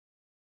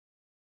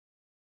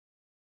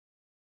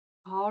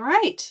All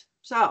right,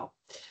 so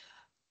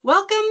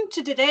welcome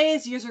to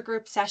today's user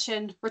group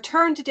session,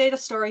 Return to Data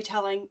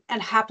Storytelling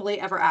and Happily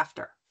Ever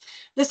After.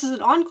 This is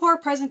an encore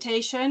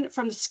presentation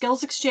from the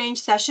Skills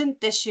Exchange session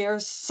this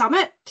year's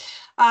summit.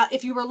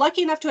 If you were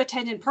lucky enough to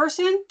attend in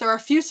person, there are a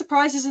few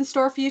surprises in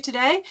store for you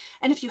today.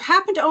 And if you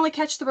happen to only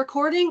catch the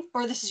recording,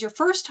 or this is your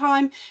first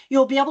time,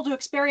 you'll be able to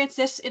experience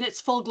this in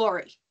its full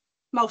glory,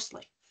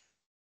 mostly.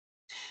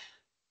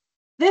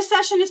 This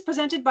session is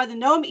presented by the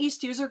Gnome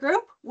East user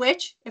group,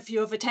 which, if you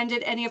have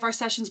attended any of our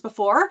sessions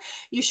before,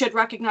 you should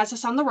recognize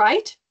us on the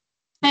right.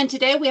 And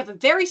today we have a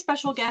very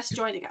special guest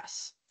joining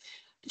us.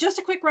 Just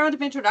a quick round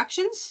of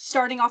introductions,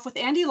 starting off with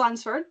Andy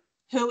Lunsford,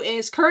 who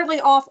is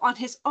currently off on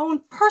his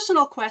own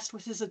personal quest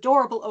with his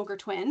adorable ogre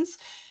twins.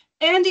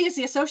 Andy is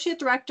the Associate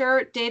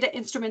Director, Data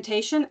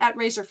Instrumentation at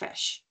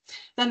Razorfish.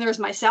 Then there's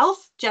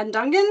myself, Jen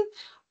Dungan.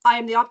 I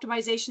am the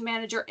Optimization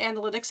Manager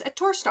Analytics at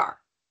Torstar.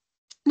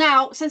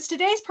 Now, since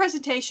today's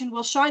presentation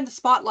will shine the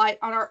spotlight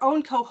on our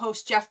own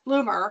co-host, Jeff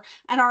Bloomer,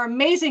 and our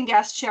amazing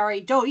guest,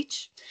 Sherry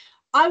Deutsch,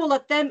 I will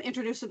let them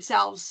introduce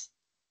themselves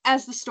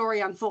as the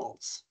story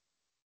unfolds.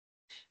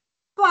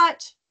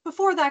 But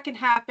before that can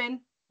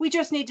happen, we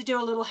just need to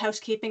do a little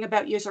housekeeping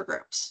about user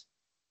groups.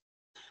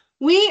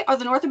 We are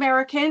the North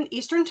American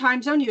Eastern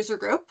Time Zone user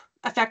group,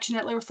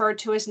 affectionately referred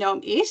to as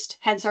Gnome East,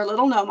 hence our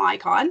little gnome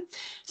icon.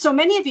 So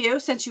many of you,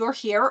 since you're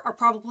here, are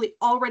probably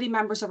already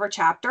members of our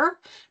chapter.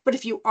 But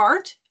if you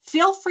aren't,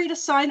 feel free to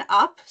sign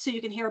up so you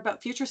can hear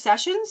about future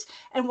sessions.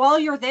 And while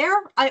you're there,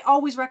 I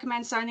always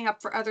recommend signing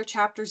up for other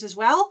chapters as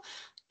well,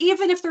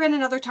 even if they're in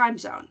another time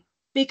zone,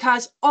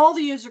 because all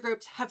the user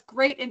groups have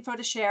great info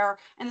to share,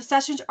 and the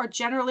sessions are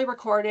generally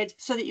recorded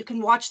so that you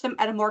can watch them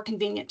at a more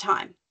convenient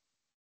time.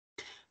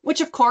 Which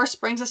of course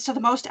brings us to the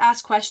most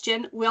asked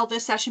question, will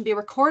this session be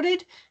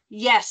recorded?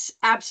 Yes,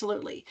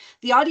 absolutely.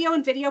 The audio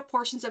and video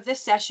portions of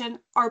this session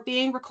are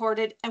being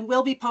recorded and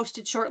will be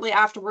posted shortly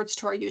afterwards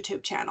to our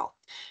YouTube channel.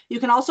 You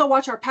can also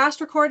watch our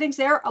past recordings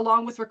there,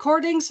 along with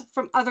recordings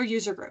from other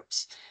user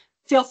groups.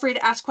 Feel free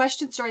to ask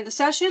questions during the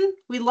session.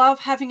 We love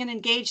having an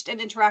engaged and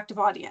interactive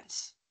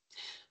audience.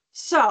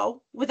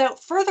 So,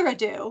 without further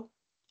ado,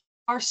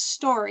 our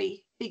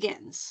story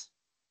begins.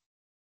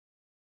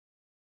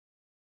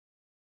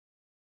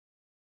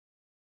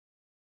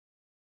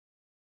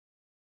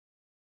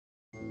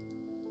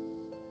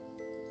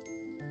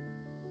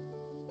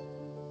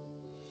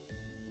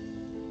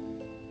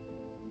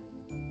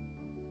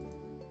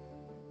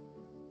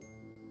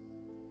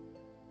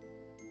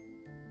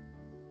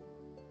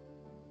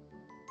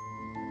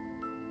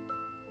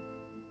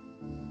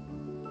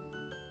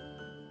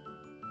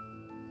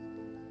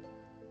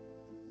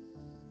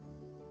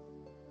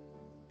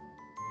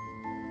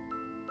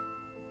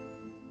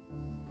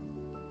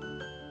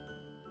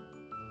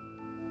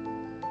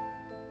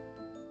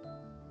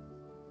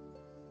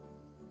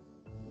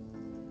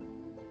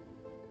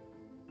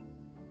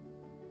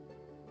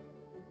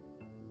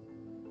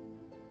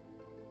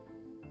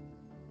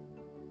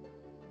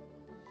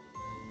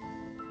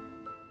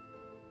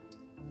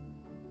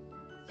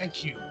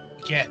 Thank you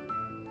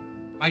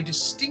again, my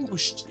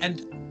distinguished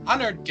and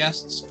honored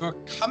guests, for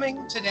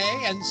coming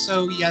today. And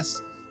so, yes,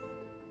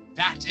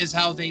 that is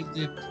how they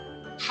lived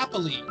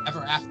happily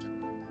ever after.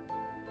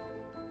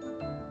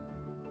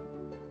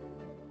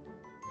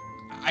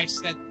 I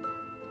said,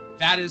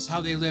 that is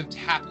how they lived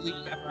happily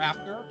ever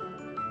after.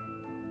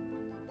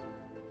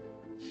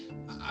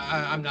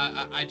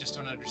 I just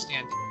don't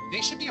understand. They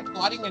should be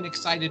applauding and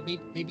excited.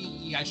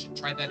 Maybe I should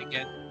try that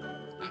again.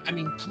 I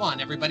mean, come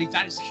on, everybody.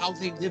 That is how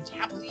they lived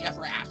happily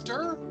ever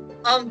after?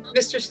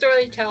 Mr.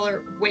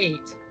 Storyteller,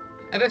 wait.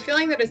 I have a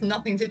feeling that has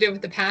nothing to do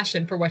with the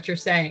passion for what you're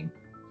saying.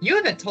 You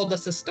haven't told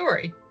us a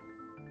story.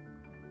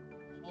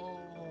 Oh,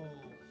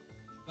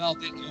 well,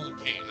 then,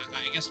 okay.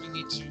 I guess we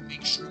need to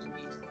make sure that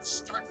we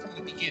start from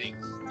the beginning.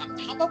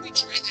 How about we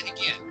try that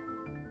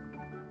again?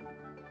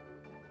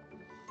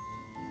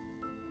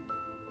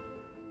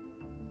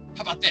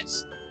 How about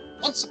this?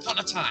 Once upon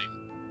a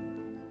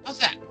time. How's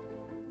that?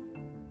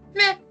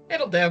 Meh,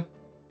 it'll do.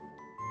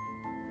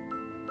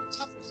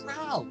 Tough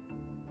crowd.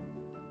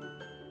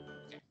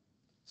 Okay,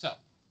 so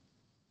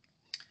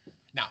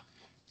now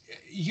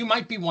you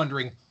might be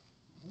wondering,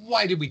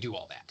 why did we do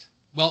all that?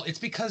 Well, it's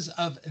because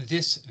of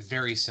this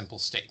very simple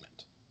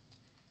statement.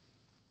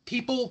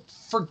 People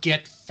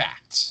forget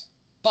facts,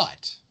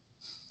 but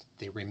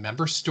they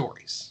remember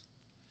stories.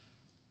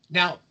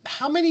 Now,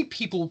 how many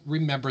people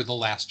remember the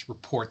last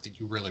report that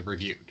you really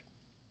reviewed?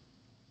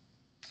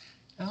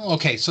 Oh,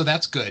 okay, so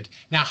that's good.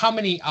 Now, how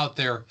many out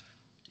there,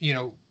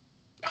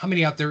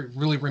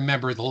 really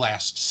remember the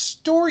last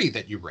story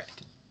that you read?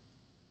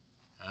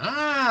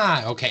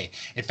 Ah, okay.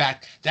 In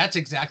fact, that's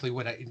exactly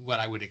what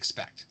I would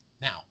expect.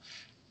 Now,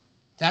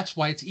 that's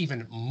why it's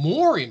even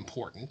more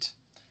important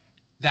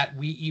that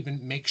we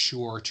even make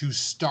sure to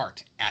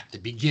start at the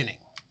beginning.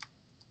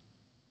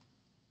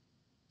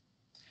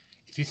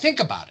 If you think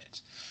about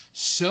it,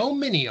 so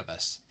many of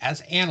us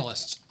as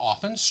analysts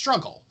often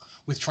struggle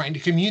with trying to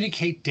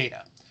communicate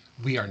data.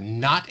 We are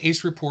not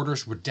ace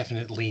reporters. We're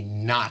definitely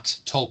not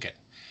Tolkien.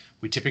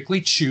 We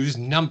typically choose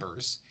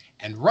numbers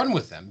and run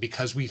with them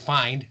because we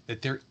find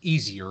that they're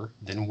easier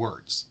than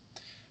words.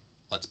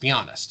 Let's be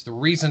honest, the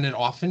reason it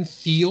often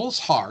feels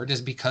hard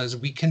is because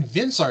we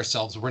convince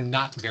ourselves we're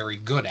not very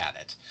good at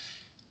it.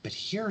 But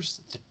here's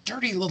the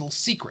dirty little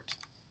secret.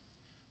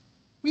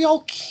 We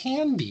all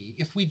can be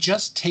if we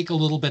just take a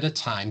little bit of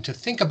time to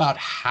think about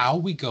how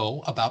we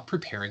go about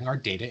preparing our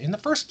data in the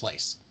first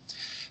place.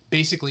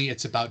 Basically,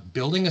 it's about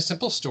building a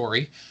simple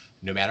story,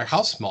 no matter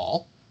how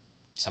small.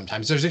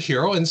 Sometimes there's a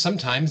hero and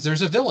sometimes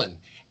there's a villain,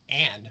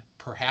 and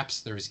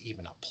perhaps there's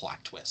even a plot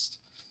twist.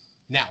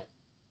 Now,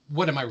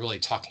 what am I really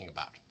talking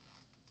about?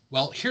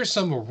 Well, here's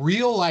some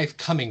real life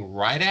coming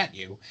right at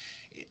you,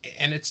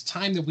 and it's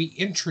time that we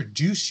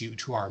introduce you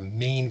to our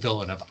main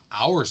villain of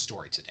our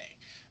story today,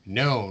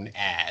 known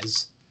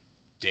as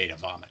Data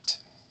Vomit.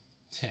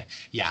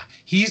 Yeah,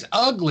 he's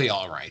ugly,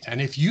 all right.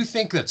 And if you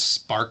think that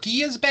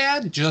Sparky is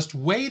bad, just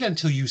wait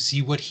until you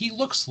see what he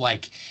looks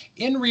like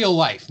in real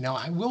life. Now,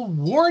 I will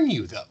warn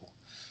you, though.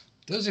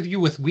 Those of you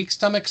with weak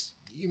stomachs,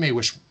 you may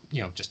wish,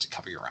 just to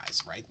cover your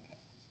eyes, right?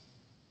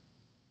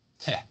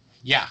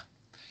 Yeah,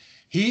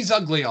 he's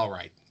ugly, all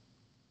right.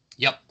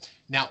 Yep.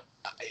 Now,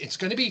 it's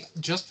going to be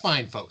just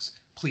fine, folks.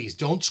 Please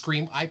don't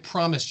scream. I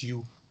promise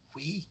you,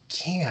 we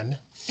can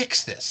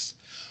fix this.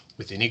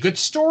 With any good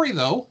story,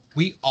 though,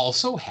 we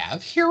also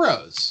have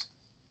heroes.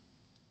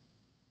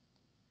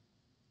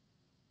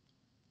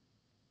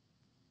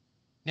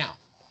 Now,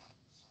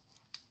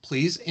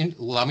 please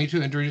allow me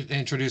to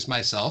introduce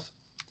myself.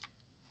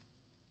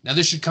 Now,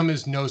 this should come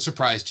as no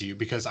surprise to you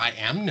because I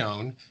am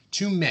known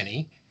to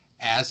many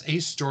as a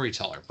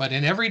storyteller. But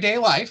in everyday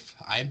life,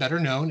 I am better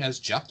known as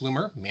Jeff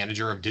Bloomer,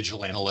 Manager of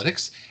Digital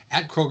Analytics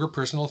at Kroger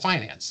Personal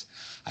Finance.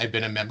 I've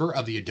been a member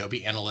of the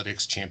Adobe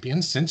Analytics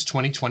Champions since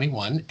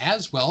 2021,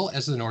 as well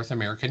as the North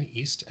American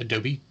East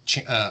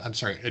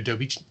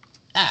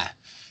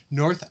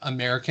North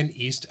American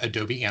East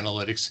Adobe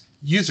Analytics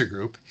User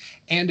Group,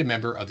 and a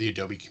member of the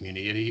Adobe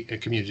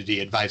Community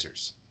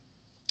Advisors.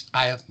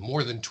 I have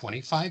more than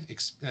 25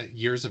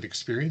 years of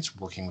experience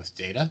working with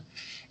data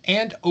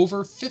and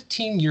over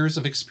 15 years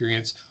of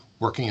experience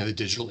working in the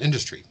digital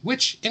industry,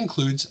 which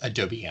includes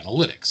Adobe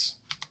Analytics.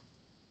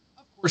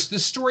 Of course,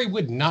 this story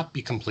would not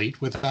be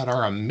complete without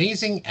our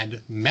amazing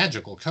and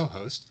magical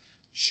co-host,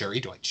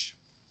 Sherry Deutsch.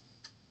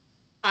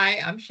 Hi,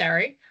 I'm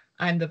Sherry.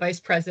 I'm the Vice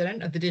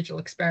President of the Digital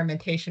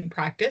Experimentation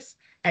Practice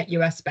at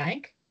US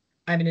Bank.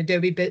 I'm an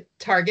Adobe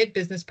Target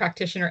Business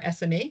Practitioner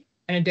SME,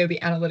 an Adobe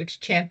Analytics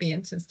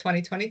Champion since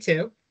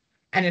 2022,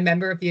 and a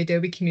member of the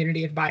Adobe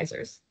Community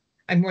Advisors.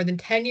 I have more than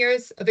 10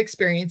 years of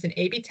experience in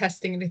A/B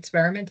testing and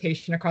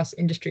experimentation across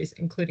industries,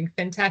 including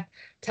fintech,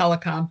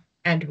 telecom,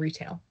 and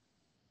retail.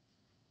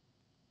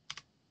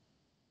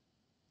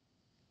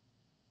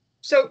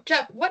 So,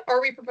 Jeff, what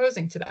are we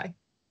proposing today?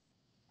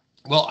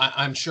 Well,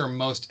 I'm sure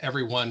most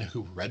everyone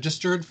who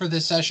registered for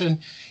this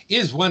session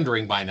is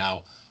wondering by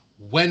now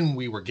when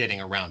we were getting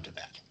around to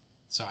that.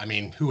 So, I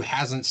mean, who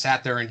hasn't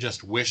sat there and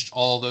just wished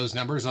all those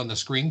numbers on the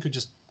screen could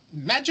just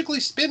magically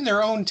spin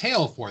their own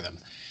tale for them?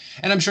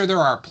 And I'm sure there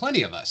are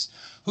plenty of us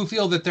who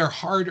feel that their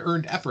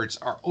hard-earned efforts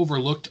are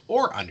overlooked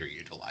or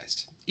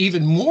underutilized.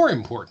 Even more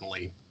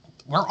importantly,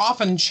 we're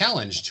often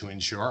challenged to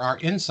ensure our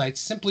insights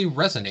simply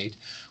resonate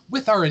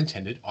with our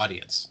intended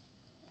audience.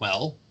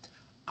 Well,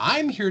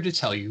 I'm here to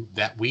tell you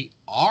that we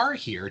are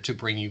here to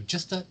bring you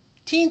just a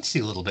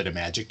teensy little bit of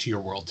magic to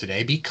your world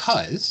today,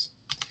 because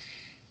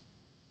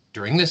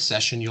during this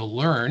session, you'll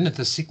learn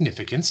the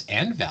significance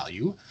and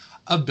value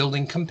of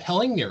building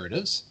compelling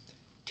narratives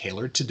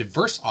tailored to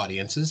diverse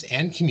audiences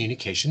and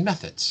communication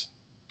methods.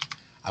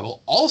 I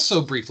will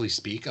also briefly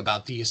speak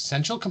about the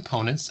essential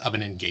components of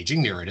an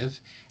engaging narrative,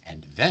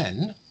 and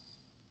then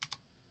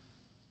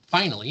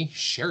finally,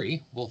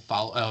 Sherry will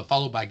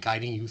follow by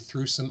guiding you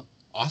through some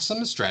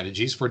awesome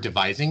strategies for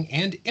devising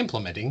and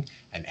implementing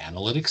an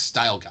analytics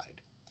style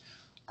guide.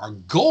 Our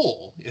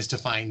goal is to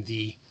find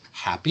the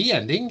happy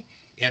ending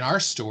in our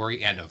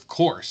story, and of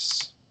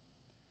course,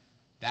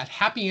 that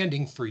happy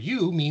ending for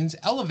you means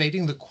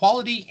elevating the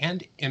quality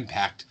and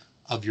impact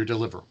of your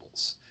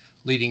deliverables,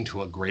 leading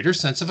to a greater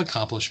sense of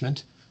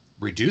accomplishment,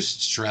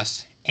 reduced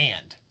stress,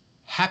 and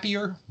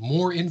happier,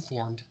 more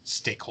informed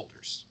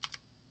stakeholders.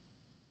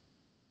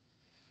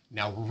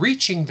 Now,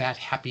 reaching that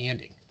happy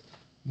ending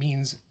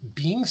means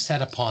being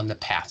set upon the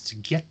path to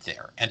get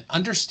there, and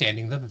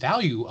understanding the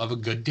value of a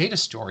good data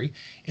story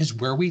is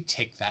where we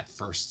take that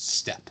first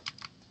step.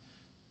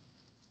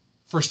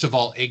 First of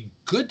all, a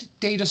good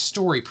data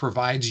story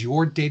provides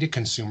your data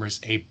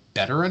consumers a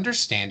better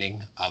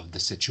understanding of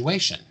the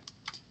situation.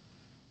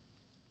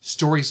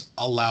 Stories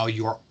allow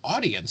your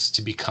audience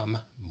to become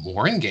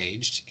more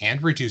engaged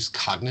and reduce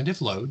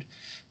cognitive load,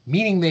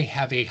 meaning they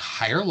have a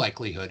higher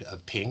likelihood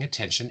of paying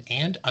attention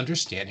and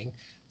understanding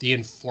the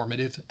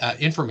informative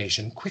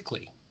information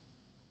quickly.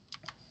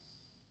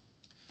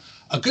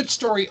 A good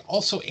story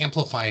also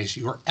amplifies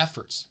your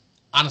efforts.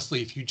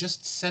 Honestly, if you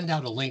just send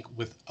out a link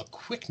with a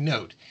quick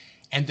note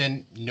and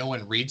then no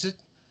one reads it,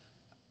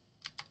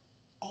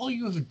 all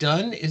you have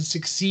done is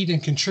succeed in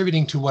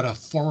contributing to what a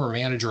former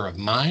manager of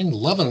mine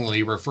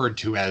lovingly referred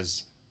to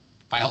as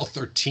File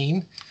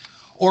 13,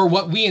 or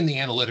what we in the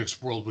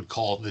analytics world would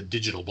call the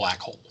digital black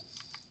hole.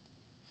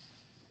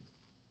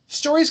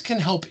 Stories can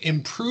help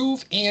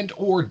improve and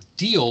or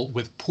deal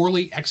with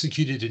poorly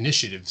executed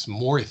initiatives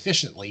more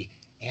efficiently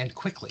and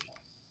quickly.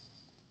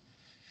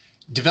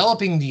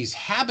 Developing these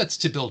habits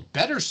to build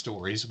better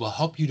stories will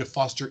help you to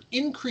foster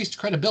increased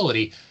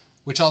credibility,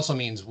 which also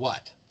means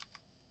what?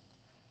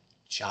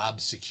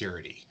 Job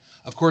security.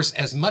 Of course,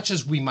 as much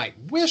as we might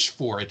wish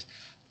for it,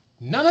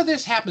 none of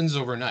this happens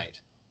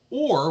overnight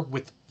or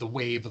with the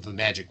wave of a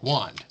magic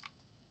wand.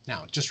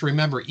 Now, just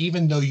remember,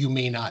 even though you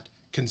may not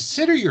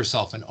consider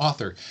yourself an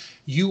author,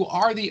 you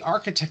are the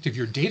architect of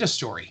your data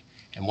story.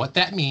 And what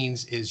that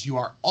means is you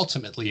are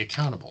ultimately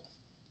accountable.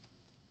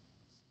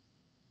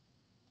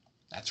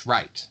 That's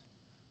right.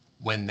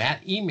 When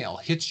that email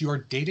hits your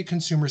data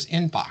consumer's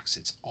inbox,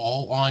 it's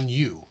all on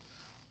you.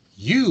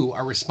 You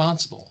are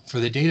responsible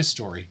for the data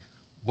story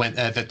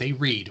that they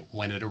read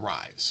when it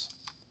arrives.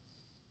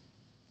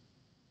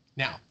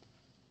 Now,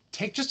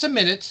 take just a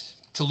minute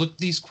to look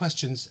these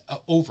questions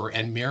over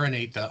and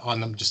marinate on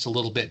them just a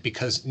little bit,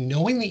 because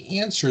knowing the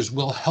answers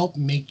will help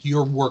make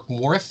your work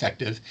more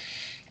effective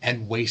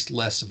and waste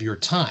less of your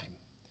time.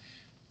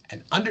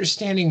 And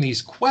understanding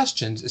these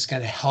questions is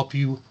going to help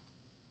you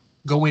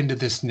go into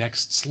this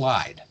next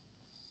slide.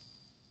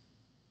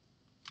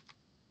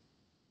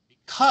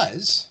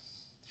 Because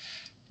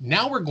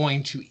now we're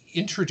going to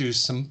introduce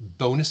some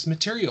bonus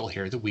material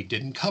here that we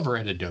didn't cover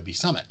at Adobe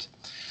Summit.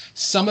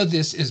 Some of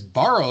this is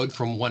borrowed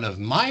from one of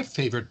my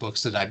favorite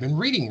books that I've been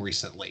reading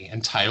recently,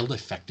 entitled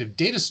Effective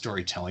Data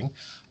Storytelling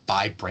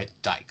by Brent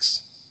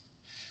Dykes.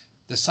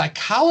 The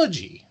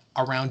psychology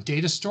around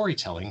data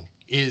storytelling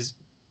is,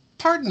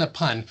 pardon the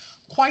pun,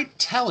 quite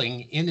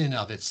telling in and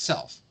of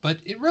itself, but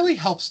it really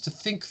helps to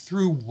think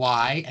through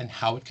why and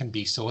how it can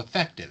be so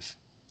effective.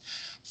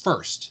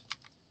 First,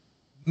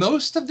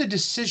 most of the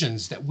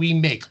decisions that we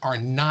make are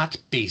not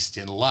based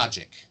in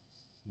logic.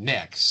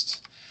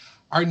 Next,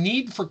 our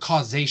need for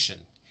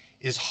causation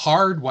is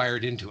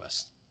hardwired into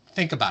us.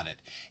 Think about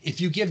it.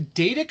 If you give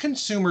data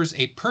consumers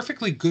a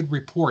perfectly good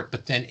report,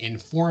 but then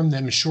inform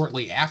them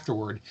shortly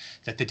afterward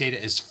that the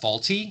data is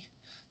faulty,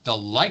 the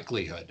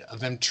likelihood of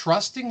them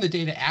trusting the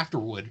data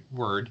afterward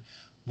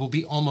will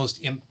be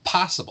almost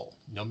impossible,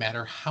 no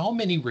matter how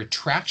many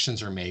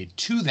retractions are made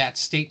to that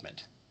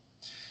statement.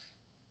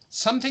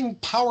 Something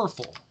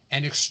powerful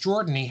and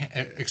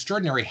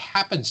extraordinary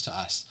happens to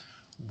us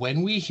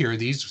when we hear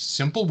these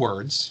simple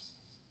words,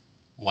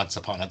 once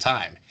upon a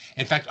time.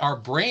 In fact, our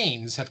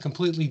brains have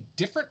completely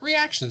different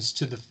reactions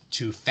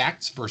to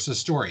facts versus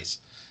stories.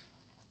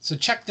 So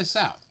check this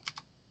out.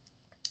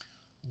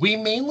 We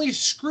mainly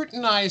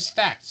scrutinize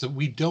facts that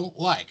we don't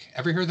like.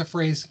 Ever hear the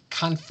phrase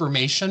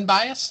confirmation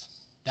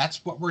bias?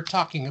 That's what we're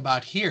talking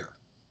about here.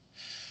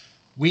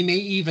 We may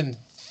even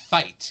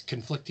fight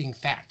conflicting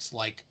facts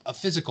like a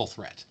physical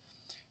threat.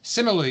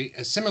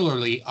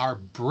 Similarly, our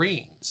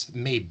brains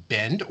may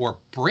bend or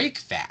break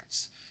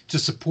facts to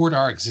support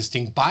our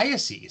existing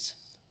biases.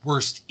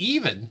 Worst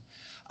even,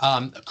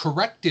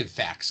 corrective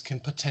facts can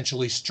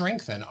potentially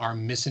strengthen our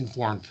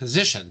misinformed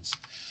positions.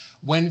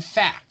 When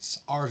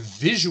facts are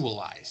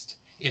visualized,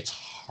 it's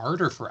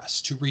harder for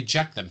us to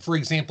reject them. For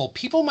example,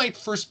 people might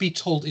first be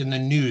told in the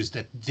news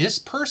that this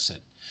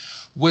person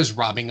was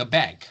robbing a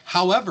bank.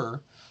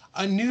 However,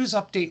 a news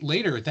update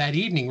later that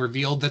evening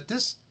revealed that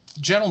this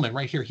gentleman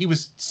right here, he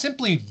was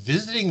simply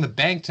visiting the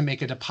bank to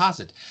make a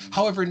deposit.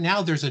 However,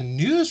 now there's a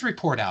news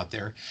report out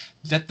there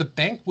that the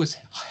bank was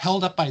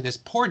held up by this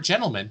poor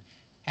gentleman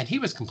and he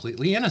was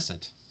completely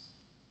innocent.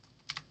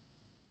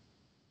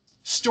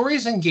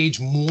 Stories engage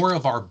more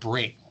of our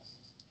brain.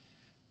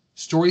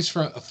 Stories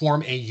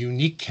form a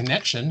unique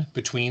connection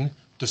between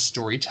the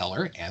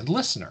storyteller and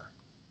listener.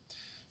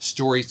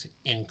 Stories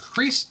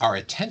increase our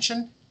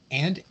attention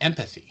and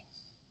empathy.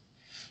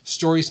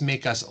 Stories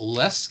make us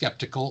less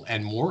skeptical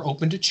and more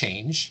open to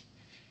change,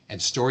 and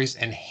stories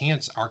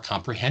enhance our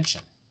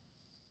comprehension.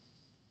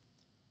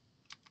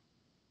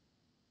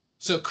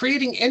 So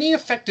creating any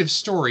effective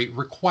story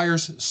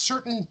requires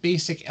certain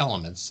basic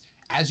elements,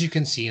 as you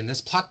can see in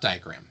this plot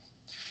diagram.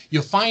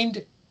 You'll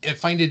find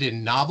it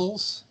in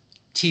novels,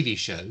 TV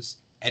shows,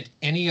 and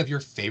any of your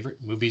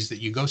favorite movies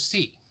that you go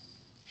see.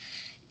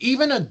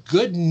 Even a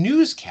good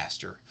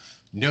newscaster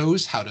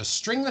knows how to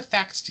string the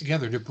facts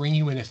together to bring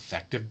you an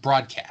effective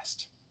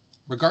broadcast.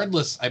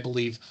 Regardless, I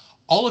believe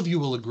all of you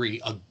will agree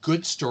a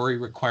good story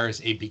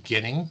requires a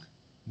beginning,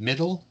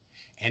 middle,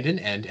 and an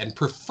end, and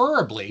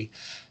preferably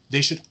they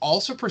should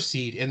also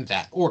proceed in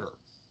that order,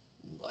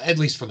 at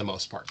least for the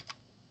most part.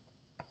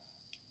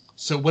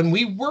 So when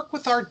we work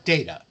with our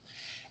data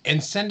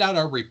and send out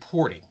our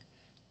reporting,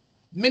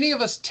 many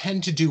of us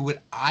tend to do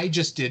what I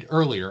just did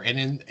earlier,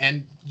 and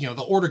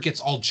the order gets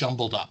all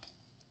jumbled up.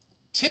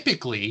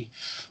 Typically,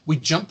 we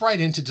jump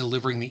right into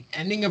delivering the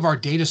ending of our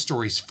data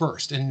stories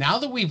first, and now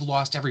that we've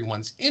lost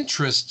everyone's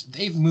interest,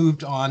 they've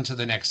moved on to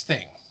the next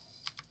thing.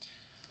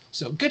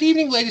 So good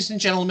evening, ladies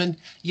and gentlemen.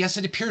 Yes,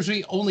 it appears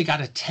we only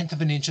got 1/10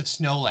 of an inch of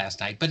snow last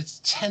night, but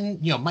it's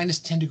minus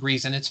 10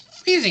 degrees and it's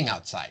freezing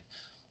outside.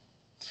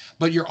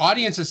 But your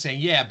audience is saying,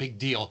 yeah, big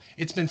deal.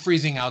 It's been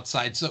freezing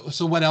outside.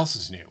 So what else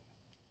is new?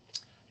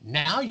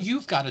 Now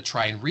you've got to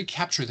try and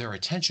recapture their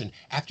attention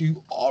after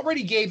you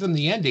already gave them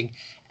the ending,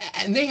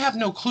 and they have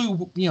no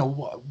clue,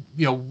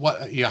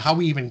 how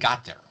we even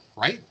got there,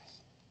 right?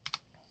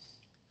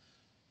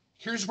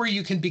 Here's where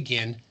you can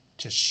begin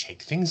to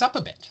shake things up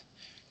a bit.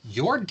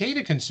 Your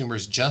data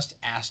consumers just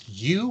asked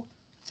you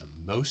the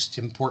most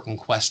important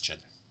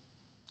question.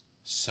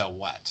 So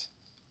what?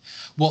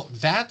 Well,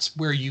 that's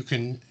where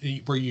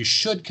you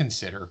should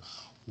consider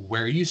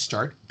where you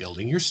start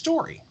building your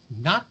story,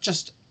 not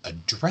just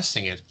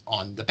addressing it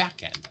on the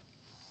back end.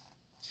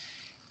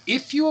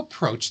 If you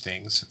approach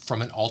things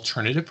from an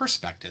alternative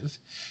perspective,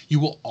 you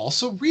will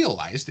also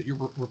realize that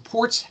your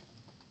reports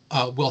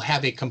will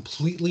have a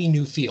completely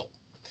new feel.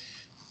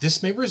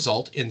 This may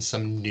result in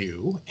some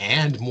new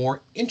and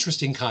more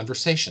interesting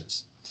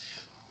conversations.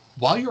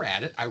 While you're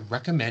at it, I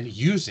recommend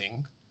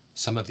using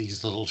some of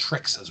these little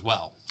tricks as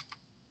well.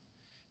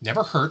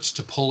 Never hurts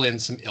to pull in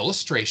some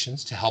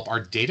illustrations to help our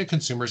data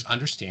consumers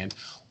understand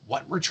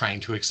what we're trying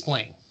to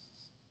explain.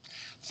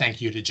 Thank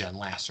you to Jen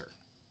Lasser.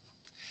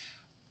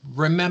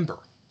 Remember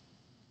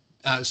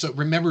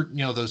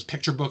those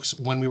picture books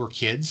when we were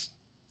kids?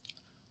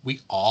 We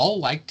all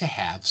like to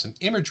have some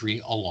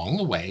imagery along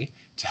the way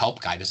to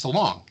help guide us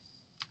along.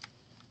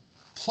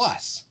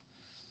 Plus,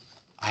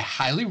 I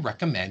highly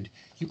recommend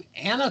you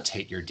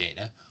annotate your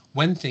data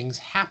when things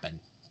happen,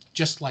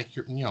 just like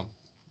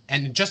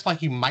just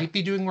like you might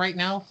be doing right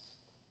now.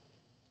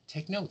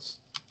 Take notes.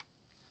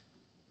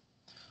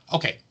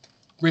 Okay,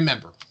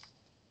 remember,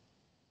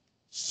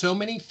 so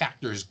many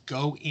factors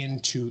go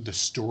into the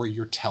story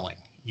you're telling.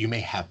 You may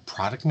have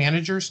product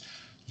managers,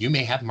 you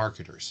may have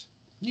marketers,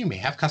 you may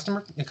have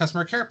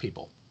customer care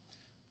people.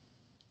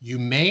 You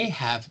may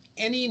have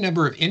any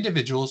number of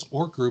individuals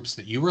or groups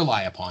that you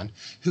rely upon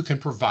who can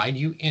provide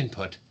you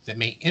input that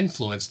may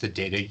influence the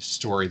data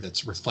story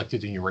that's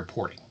reflected in your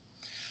reporting.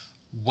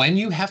 When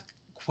you have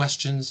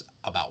questions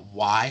about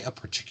why a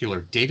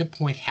particular data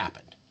point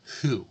happened,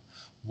 who,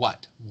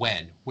 what,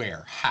 when,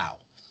 where, how,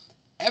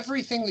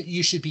 everything that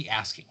you should be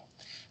asking.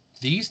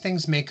 These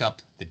things make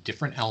up the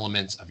different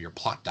elements of your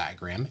plot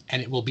diagram,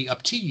 and it will be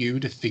up to you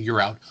to figure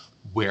out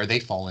where they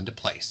fall into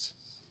place.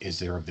 Is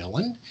there a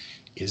villain?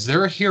 Is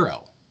there a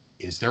hero?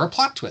 Is there a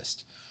plot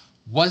twist?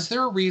 Was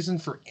there a reason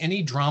for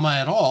any drama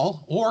at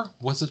all, or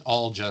was it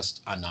all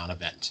just a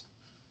non-event?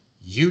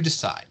 You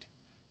decide.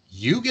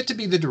 You get to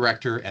be the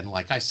director, and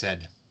like I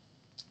said,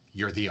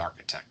 you're the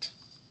architect.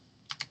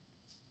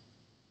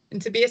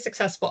 And to be a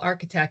successful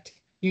architect,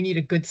 you need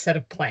a good set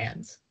of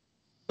plans.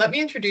 Let me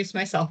introduce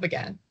myself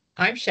again.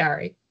 I'm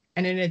Shari,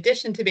 and in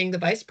addition to being the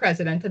Vice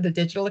President of the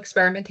Digital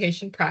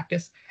Experimentation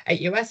Practice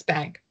at US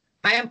Bank,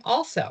 I am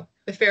also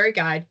the fairy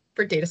guide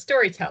for data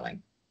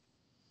storytelling.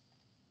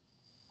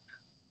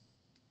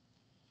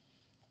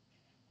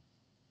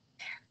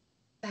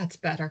 That's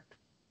better.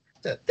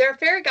 So there are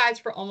fairy guides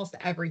for almost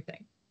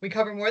everything. We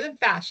cover more than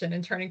fashion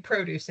and turning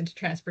produce into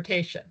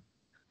transportation.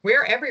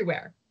 We're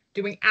everywhere,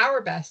 doing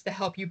our best to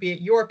help you be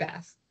at your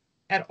best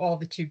at all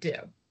that you do.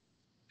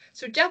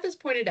 So Jeff has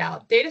pointed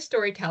out data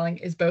storytelling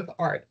is both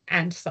art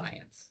and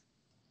science.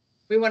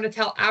 We want to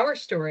tell our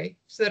story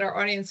so that our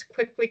audience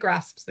quickly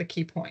grasps the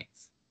key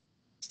points.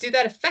 To do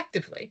that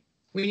effectively,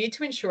 we need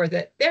to ensure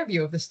that their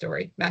view of the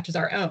story matches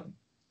our own.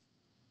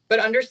 But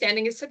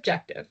understanding is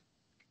subjective,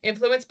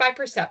 influenced by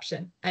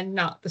perception and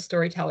not the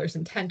storyteller's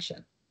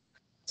intention.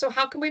 So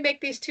how can we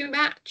make these two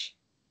match?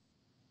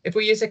 If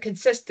we use a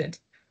consistent,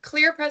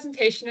 clear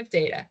presentation of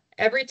data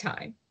every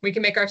time, we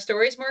can make our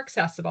stories more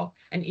accessible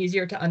and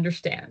easier to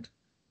understand.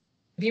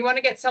 If you want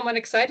to get someone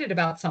excited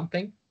about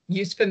something,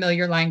 use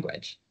familiar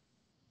language.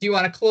 Do you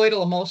want a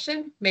colloidal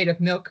emulsion made of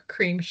milk,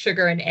 cream,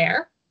 sugar, and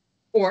air?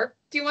 Or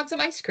do you want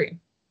some ice cream?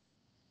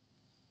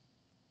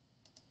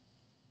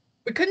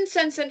 We couldn't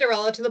send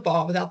Cinderella to the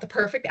ball without the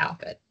perfect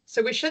outfit,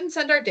 so we shouldn't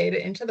send our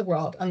data into the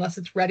world unless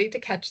it's ready to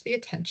catch the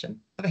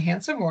attention of a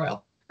handsome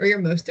royal or your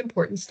most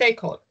important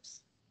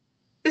stakeholders.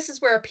 This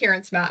is where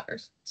appearance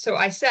matters. So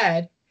I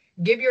said,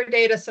 give your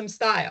data some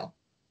style.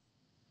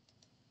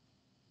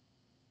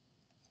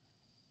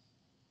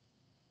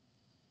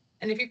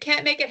 And if you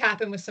can't make it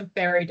happen with some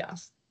fairy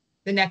dust,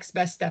 the next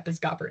best step is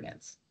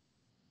governance.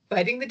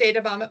 Fighting the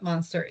data vomit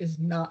monster is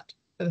not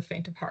for the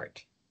faint of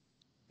heart.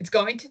 It's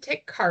going to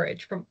take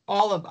courage from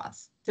all of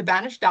us to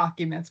banish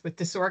documents with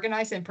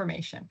disorganized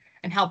information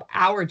and help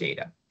our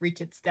data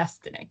reach its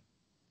destiny.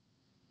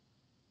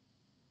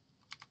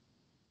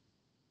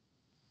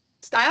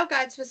 Style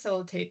guides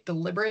facilitate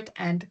deliberate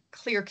and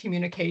clear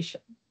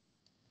communication.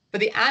 For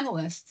the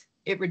analyst,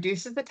 it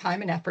reduces the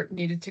time and effort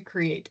needed to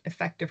create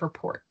effective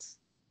reports.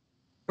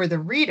 For the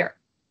reader,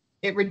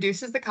 it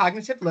reduces the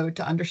cognitive load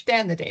to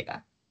understand the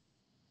data.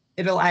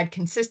 It'll add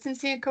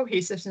consistency and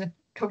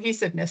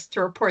cohesiveness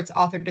to reports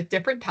authored at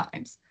different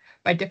times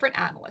by different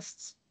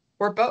analysts,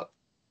 or both.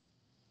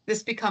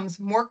 This becomes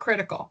more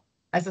critical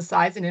as the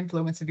size and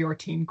influence of your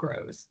team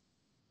grows.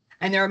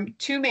 And there are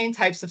two main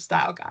types of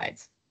style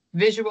guides,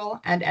 visual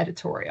and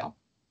editorial.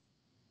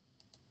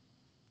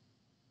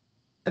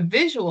 A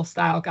visual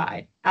style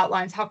guide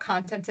outlines how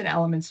contents and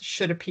elements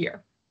should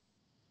appear.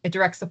 It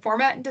directs the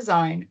format and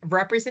design of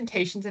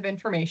representations of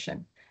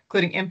information,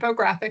 including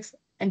infographics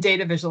and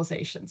data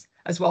visualizations,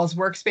 as well as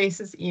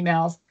workspaces,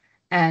 emails,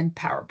 and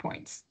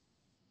PowerPoints.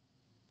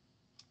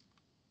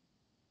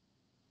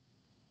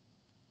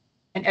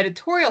 An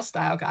editorial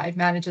style guide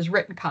manages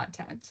written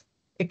content.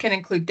 It can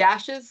include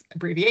dashes,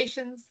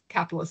 abbreviations,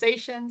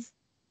 capitalizations,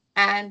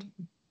 and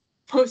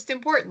most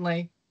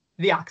importantly,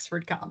 the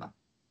Oxford comma.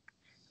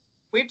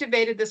 We've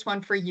debated this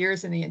one for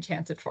years in the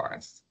Enchanted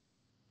Forest.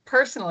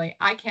 Personally,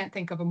 I can't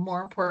think of a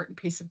more important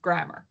piece of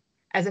grammar,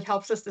 as it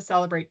helps us to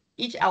celebrate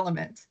each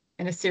element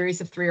in a series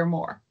of 3 or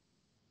more.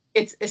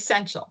 It's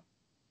essential.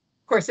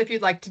 Of course, if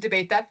you'd like to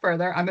debate that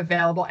further, I'm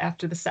available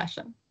after the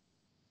session.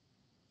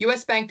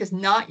 US Bank does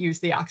not use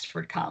the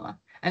Oxford comma,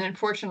 and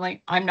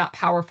unfortunately, I'm not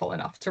powerful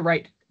enough to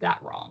write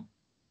that wrong.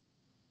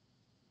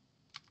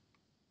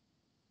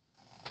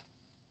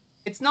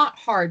 It's not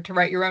hard to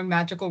write your own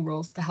magical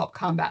rules to help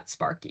combat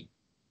Sparky.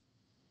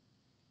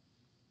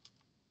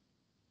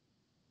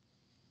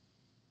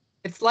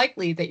 It's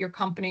likely that your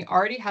company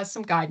already has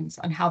some guidance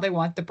on how they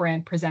want the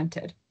brand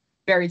presented,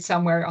 buried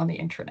somewhere on the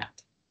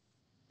intranet.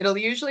 It'll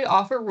usually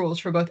offer rules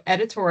for both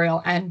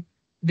editorial and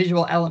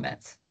visual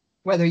elements,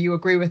 whether you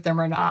agree with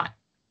them or not.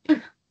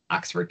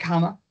 Oxford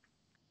comma.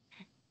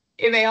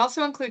 It may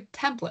also include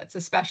templates,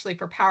 especially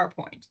for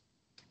PowerPoint.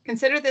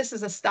 Consider this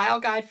as a style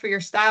guide for your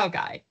style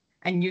guide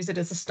and use it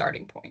as a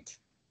starting point.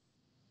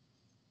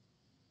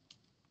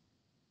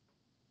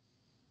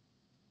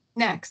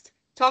 Next,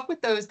 talk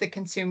with those that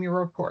consume your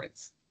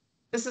reports.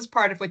 This is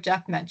part of what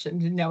Jeff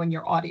mentioned in knowing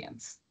your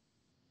audience.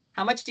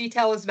 How much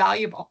detail is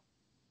valuable?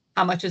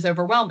 How much is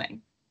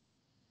overwhelming?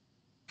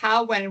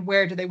 How, when, and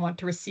where do they want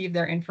to receive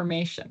their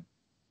information?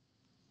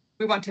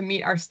 We want to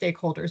meet our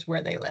stakeholders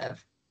where they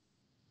live.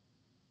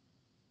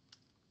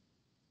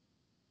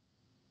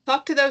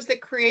 Talk to those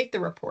that create the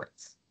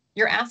reports.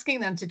 You're asking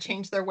them to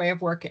change their way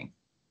of working,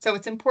 so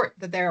it's important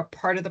that they're a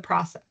part of the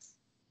process.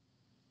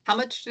 How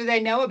much do they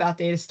know about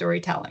data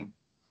storytelling?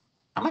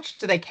 How much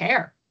do they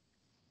care?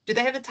 Do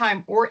they have the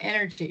time or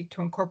energy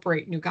to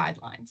incorporate new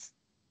guidelines?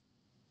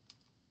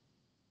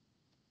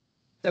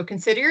 So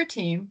consider your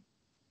team,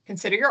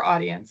 consider your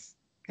audience,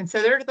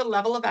 consider the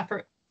level of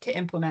effort to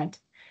implement,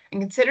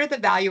 and consider the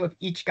value of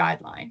each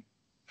guideline.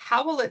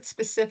 How will it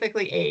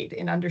specifically aid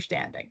in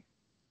understanding?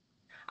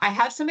 I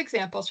have some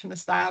examples from the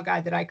style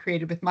guide that I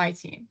created with my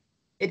team.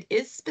 It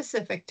is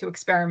specific to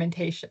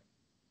experimentation.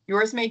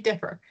 Yours may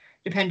differ,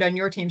 depending on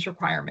your team's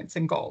requirements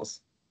and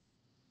goals.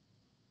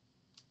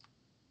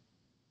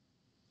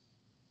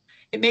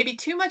 It may be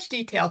too much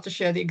detail to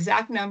share the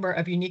exact number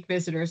of unique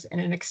visitors in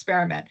an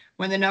experiment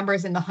when the number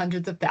is in the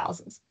hundreds of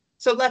thousands.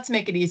 So let's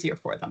make it easier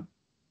for them.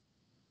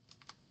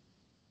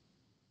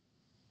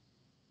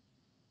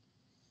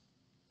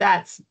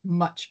 That's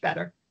much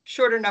better.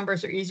 Shorter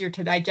numbers are easier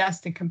to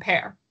digest and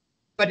compare,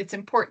 but it's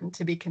important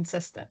to be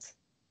consistent.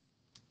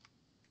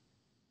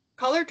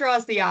 Color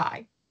draws the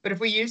eye, but if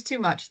we use too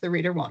much, the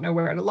reader won't know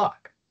where to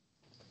look.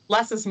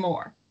 Less is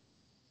more.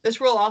 This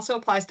rule also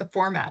applies to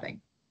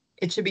formatting.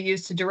 It should be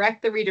used to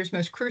direct the reader's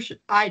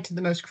eye to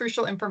the most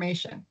crucial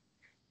information,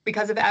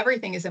 because if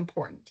everything is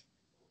important,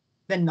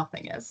 then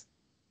nothing is.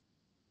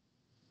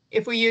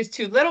 If we use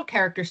too little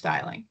character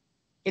styling,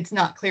 it's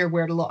not clear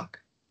where to look.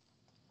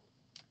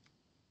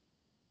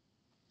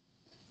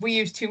 If we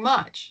use too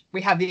much,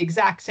 we have the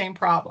exact same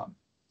problem.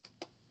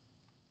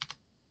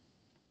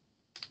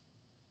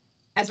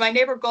 As my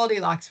neighbor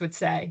Goldilocks would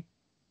say,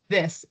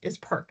 this is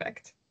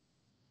perfect.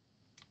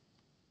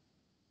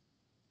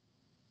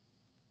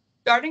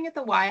 Starting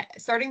the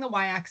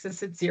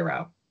y-axis at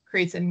 0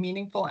 creates a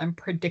meaningful and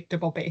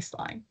predictable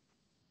baseline.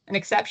 An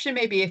exception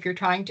may be if you're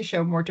trying to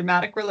show more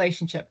dramatic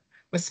relationship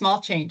with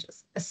small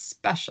changes,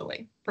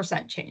 especially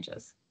percent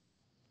changes.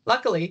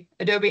 Luckily,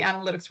 Adobe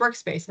Analytics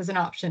Workspace has an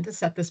option to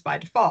set this by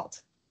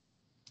default.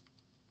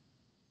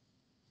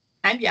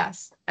 And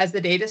yes, as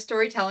the data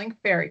storytelling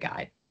fairy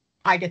guide,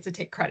 I get to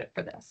take credit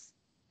for this.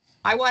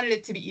 I wanted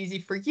it to be easy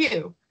for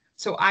you,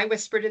 so I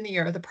whispered in the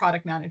ear of the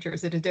product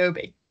managers at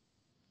Adobe.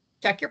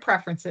 Check your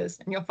preferences,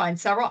 and you'll find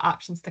several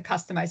options to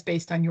customize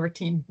based on your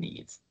team's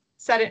needs.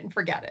 Set it and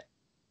forget it.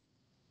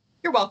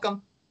 You're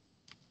welcome.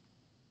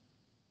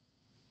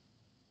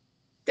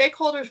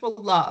 Stakeholders will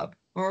love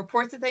when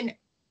reports that they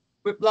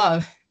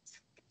love.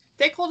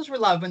 Stakeholders will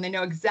love when they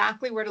know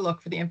exactly where to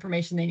look for the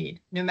information they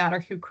need, no matter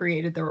who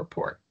created the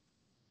report.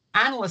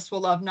 Analysts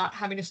will love not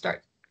having to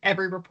start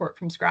every report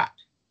from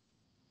scratch.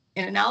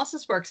 In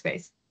Analysis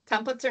Workspace,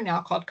 templates are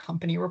now called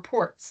company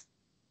reports.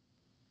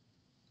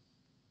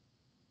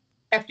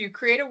 After you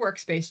create a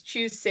workspace,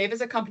 choose Save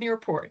as a Company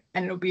Report,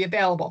 and it'll be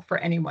available for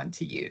anyone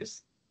to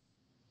use.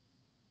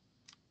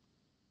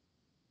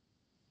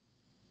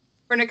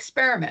 For an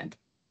experiment,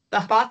 the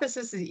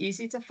hypothesis is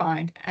easy to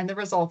find, and the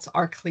results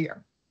are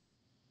clear.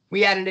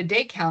 We added a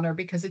day counter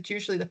because it's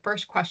usually the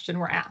first question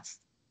we're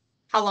asked.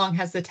 How long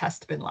has the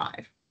test been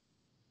live?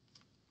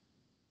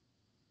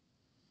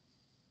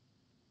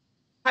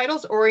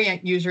 Titles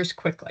orient users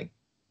quickly.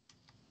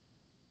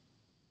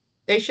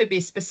 They should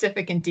be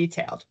specific and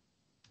detailed.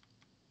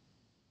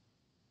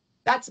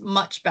 That's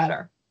much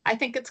better. I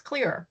think it's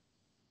clearer.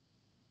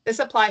 This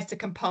applies to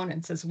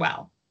components as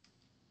well.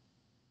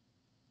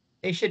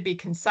 They should be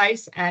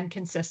concise and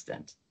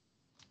consistent.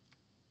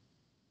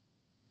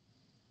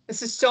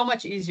 This is so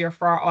much easier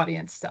for our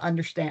audience to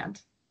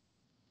understand.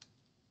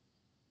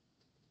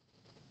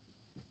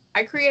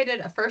 I created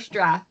a first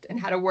draft and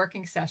had a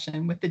working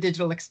session with the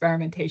digital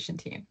experimentation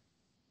team,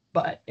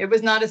 but it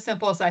was not as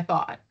simple as I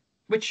thought,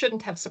 which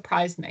shouldn't have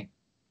surprised me.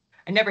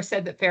 I never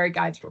said that fairy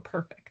guides were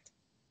perfect.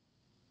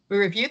 We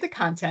reviewed the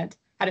content,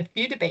 had a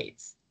few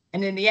debates,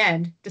 and in the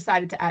end,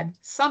 decided to add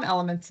some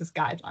elements as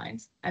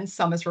guidelines and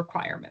some as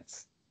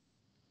requirements.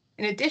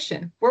 In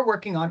addition, we're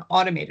working on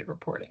automated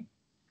reporting.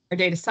 Our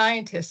data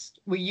scientists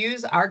will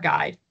use our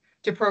guide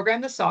to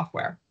program the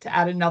software to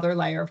add another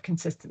layer of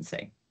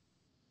consistency.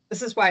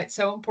 This is why it's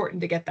so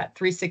important to get that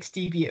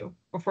 360 view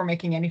before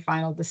making any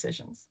final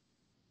decisions.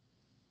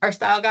 Our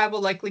style guide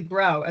will likely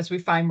grow as we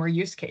find more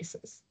use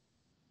cases.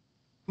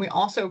 We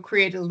also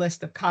created a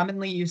list of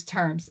commonly used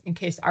terms in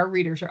case our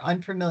readers are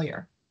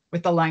unfamiliar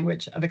with the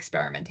language of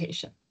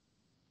experimentation.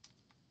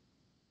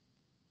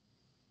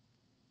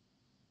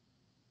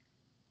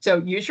 So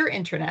use your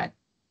intranet,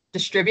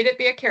 distribute it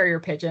via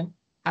carrier pigeon,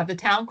 have the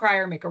town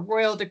crier make a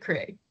royal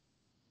decree.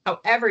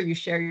 However you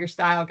share your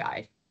style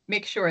guide,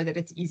 make sure that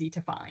it's easy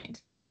to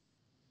find.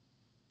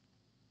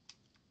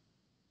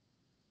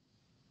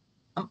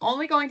 I'm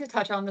only going to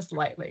touch on this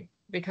lightly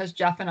because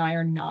Jeff and I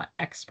are not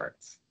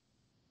experts.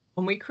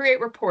 When we create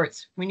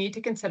reports, we need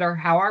to consider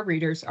how our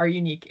readers are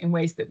unique in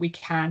ways that we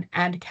can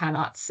and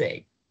cannot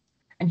see.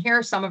 And here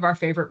are some of our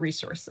favorite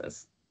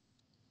resources.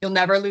 You'll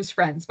never lose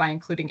friends by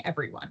including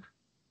everyone.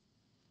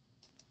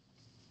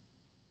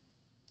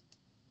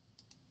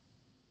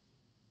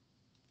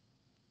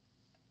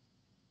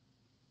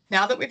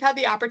 Now that we've had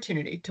the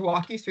opportunity to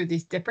walk you through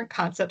these different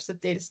concepts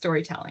of data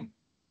storytelling,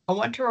 I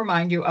want to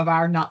remind you of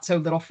our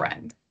not-so-little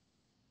friend.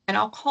 And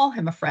I'll call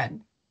him a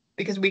friend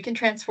because we can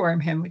transform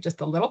him with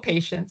just a little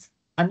patience,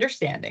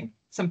 understanding,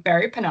 some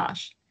fairy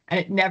panache, and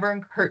it never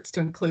hurts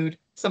to include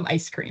some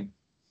ice cream.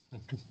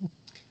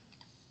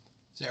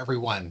 So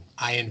everyone,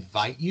 I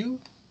invite you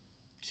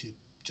to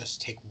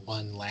just take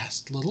one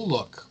last little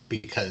look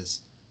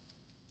because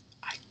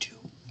I do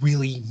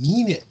really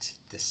mean it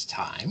this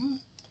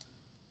time.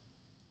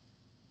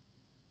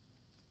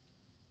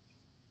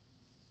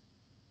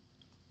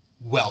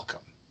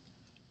 Welcome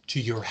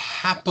to your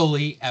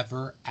happily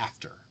ever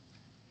after.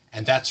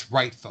 And that's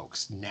right,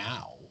 folks.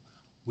 Now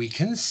we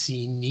can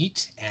see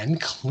neat and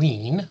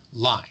clean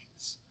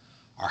lines.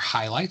 Our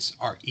highlights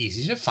are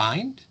easy to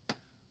find.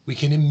 We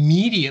can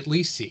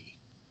immediately see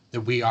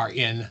that we are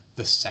in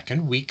the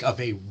second week of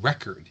a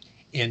record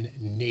in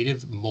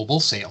native mobile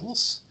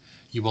sales.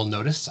 You will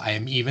notice I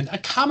am even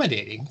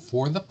accommodating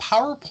for the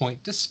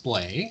PowerPoint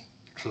display.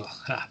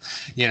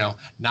 You know,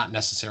 not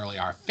necessarily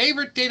our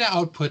favorite data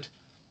output,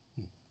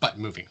 but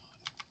moving on.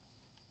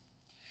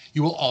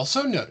 You will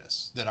also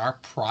notice that our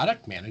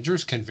product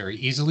managers can very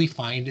easily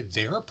find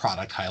their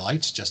product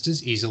highlights just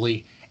as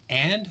easily.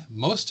 And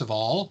most of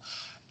all,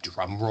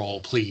 drum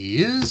roll,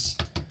 please.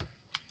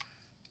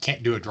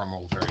 Can't do a drum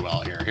roll very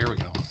well here. Here we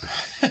go.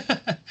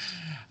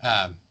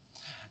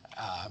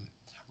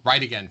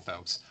 Right again,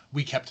 folks.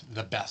 We kept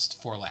the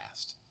best for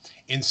last.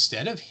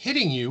 Instead of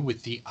hitting you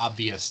with the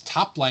obvious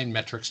top-line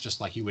metrics just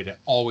like you would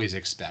always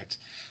expect,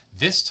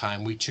 this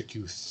time we took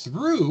you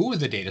through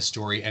the data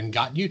story and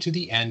got you to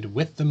the end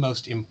with the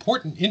most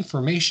important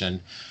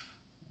information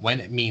when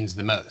it means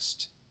the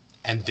most.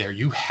 And there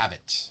you have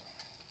it.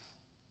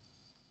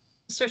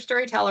 Mr.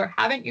 Storyteller,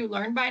 haven't you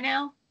learned by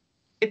now?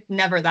 It's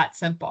never that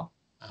simple.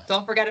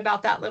 Don't forget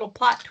about that little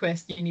plot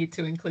twist you need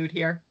to include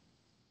here.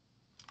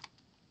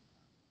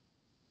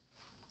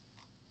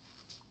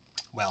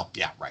 Well,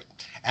 yeah, right.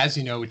 As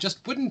you know, it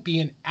just wouldn't be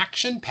an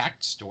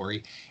action-packed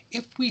story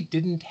if we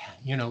didn't,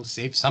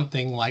 save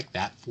something like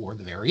that for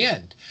the very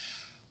end.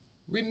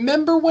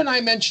 Remember when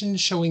I mentioned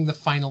showing the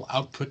final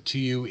output to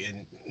you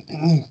in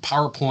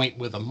PowerPoint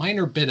with a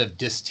minor bit of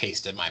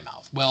distaste in my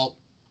mouth? Well,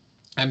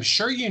 I'm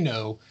sure you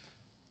know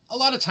a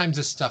lot of times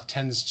this stuff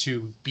tends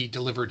to be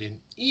delivered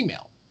in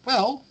email.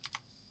 Well,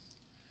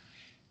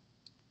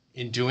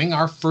 in doing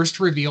our first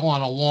reveal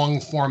on a long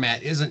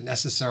format isn't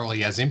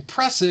necessarily as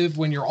impressive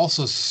when you're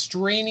also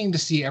straining to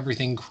see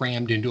everything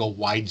crammed into a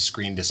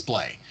widescreen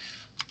display.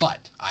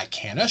 But I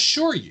can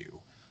assure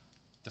you,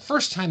 the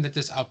first time that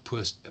this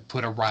output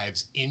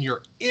arrives in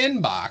your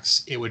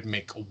inbox, it would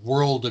make a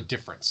world of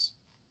difference.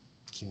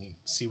 Can you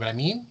see what I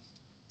mean?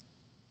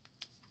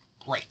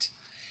 Great.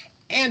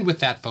 And with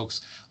that,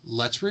 folks,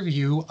 let's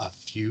review a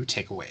few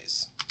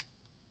takeaways.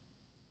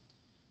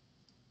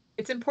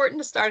 It's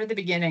important to start at the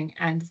beginning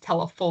and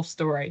tell a full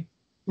story,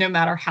 no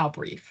matter how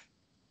brief.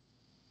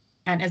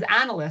 And as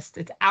analysts,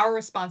 it's our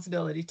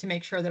responsibility to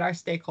make sure that our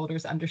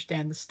stakeholders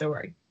understand the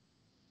story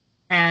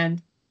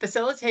and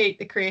facilitate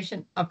the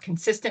creation of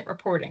consistent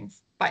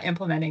reportings by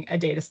implementing a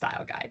data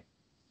style guide.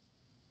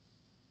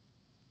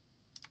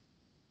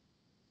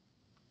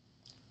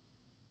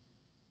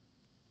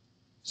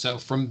 So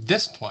from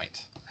this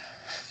point,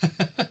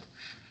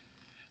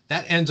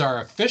 that ends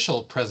our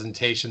official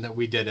presentation that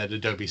we did at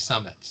Adobe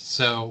Summit.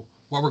 So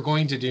what we're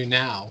going to do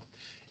now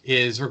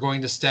is we're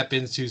going to step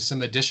into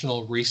some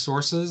additional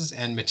resources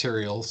and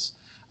materials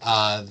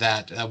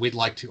that we'd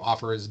like to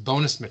offer as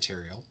bonus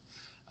material.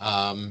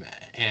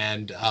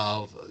 And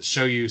I'll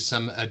show you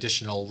some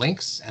additional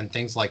links and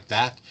things like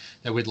that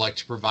that we'd like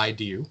to provide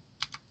to you.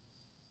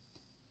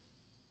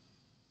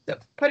 So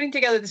putting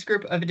together this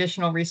group of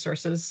additional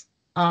resources,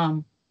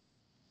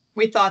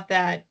 we thought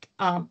that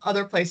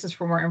other places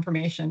for more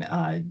information.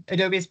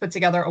 Adobe has put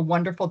together a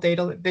wonderful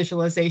data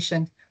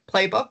visualization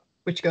playbook,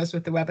 which goes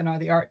with the webinar,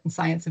 The Art and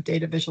Science of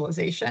Data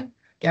Visualization.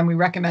 Again, we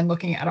recommend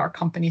looking at our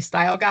company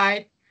style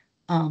guide,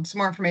 some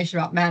more information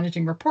about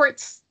managing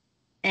reports,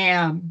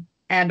 and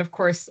of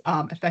course,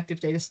 effective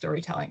data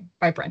storytelling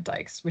by Brent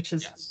Dykes, which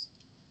has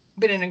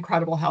been an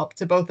incredible help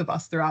to both of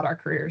us throughout our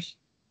careers.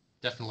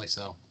 Definitely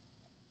so.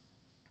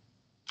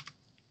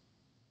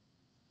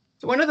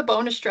 So one of the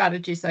bonus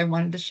strategies I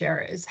wanted to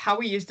share is how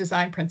we use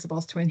design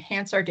principles to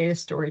enhance our data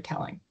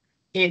storytelling.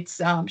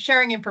 It's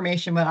sharing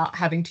information without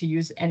having to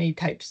use any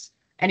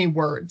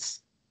words.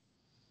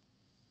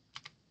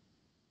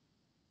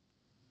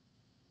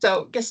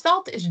 So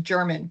Gestalt is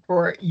German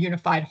for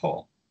unified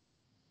whole.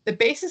 The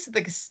basis of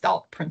the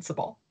Gestalt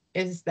principle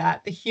is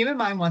that the human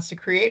mind wants to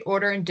create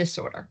order and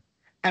disorder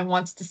and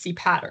wants to see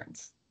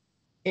patterns.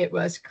 It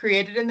was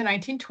created in the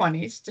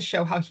 1920s to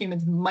show how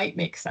humans might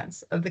make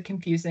sense of the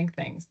confusing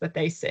things that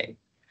they see.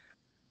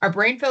 Our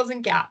brain fills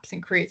in gaps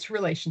and creates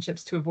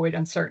relationships to avoid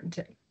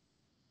uncertainty.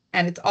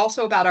 And it's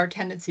also about our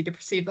tendency to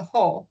perceive the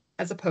whole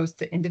as opposed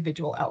to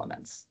individual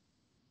elements.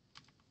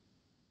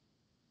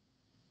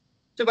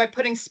 So by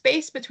putting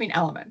space between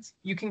elements,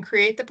 you can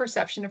create the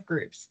perception of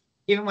groups,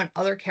 even when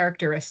other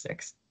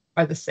characteristics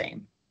are the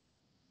same.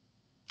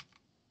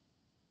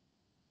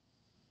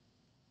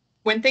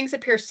 When things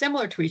appear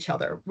similar to each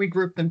other, we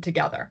group them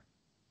together.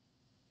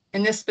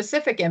 In this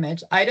specific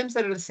image, items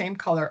that are the same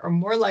color are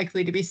more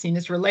likely to be seen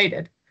as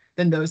related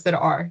than those that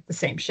are the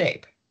same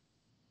shape.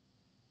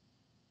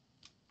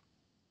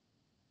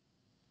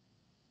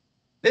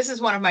 This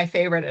is one of my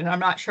favorite, and I'm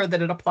not sure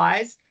that it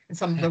applies in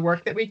some of the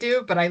work that we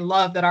do, but I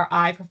love that our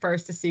eye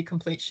prefers to see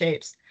complete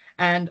shapes.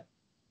 And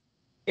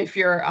if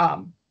you're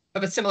of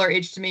a similar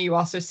age to me, you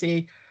also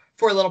see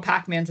 4 little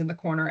Pac-Mans in the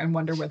corner and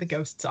wonder where the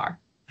ghosts are.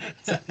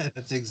 So,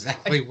 that's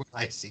exactly what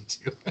I see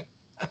too.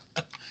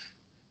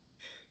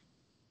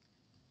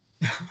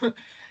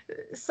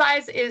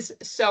 Size is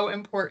so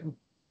important,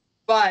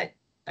 but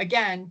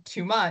again,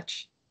 too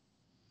much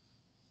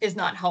is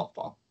not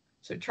helpful.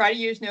 So try to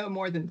use no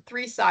more than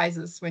 3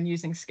 sizes when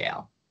using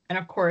scale. And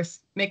of course,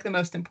 make the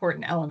most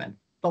important element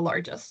the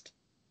largest.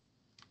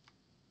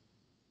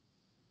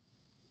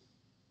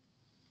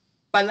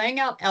 By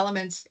laying out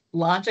elements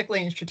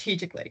logically and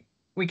strategically,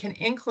 we can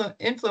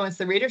influence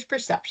the reader's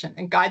perception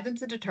and guide them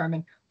to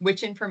determine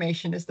which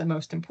information is the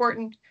most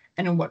important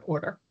and in what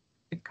order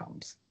it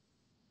comes.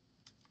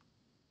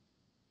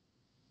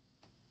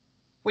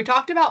 We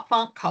talked about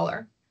font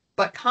color,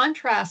 but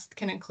contrast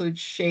can include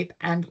shape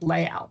and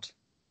layout.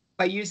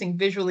 By using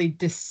visually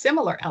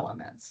dissimilar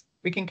elements,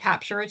 we can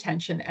capture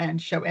attention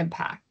and show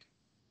impact.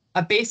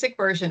 A basic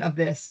version of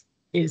this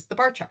is the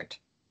bar chart.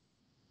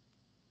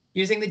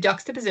 Using the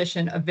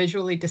juxtaposition of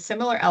visually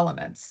dissimilar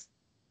elements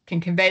can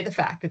convey the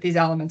fact that these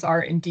elements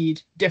are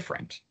indeed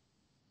different.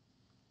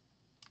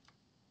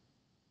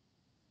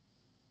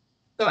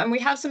 So, and we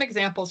have some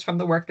examples from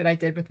the work that I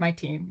did with my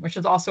team, which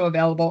is also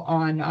available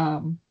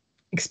on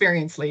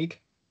Experience League,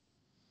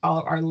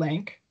 follow our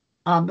link.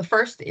 The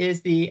first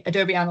is the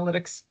Adobe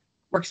Analytics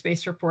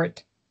Workspace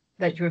report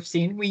that you have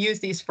seen. We use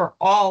these for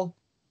all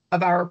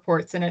of our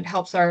reports, and it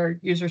helps our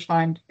users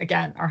find,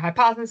 again, our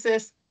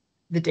hypothesis,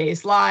 the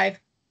days live,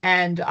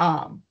 and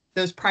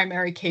those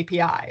primary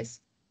KPIs,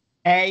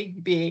 A,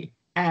 B,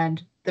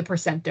 and the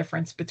percent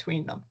difference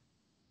between them.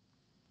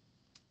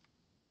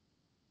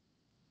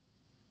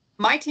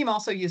 My team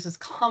also uses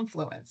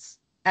Confluence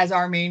as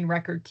our main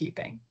record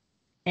keeping.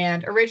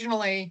 And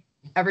originally,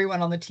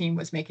 everyone on the team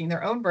was making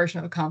their own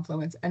version of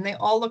Confluence, and they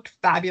all looked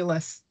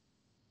fabulous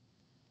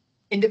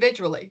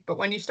individually. But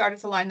when you started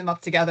to line them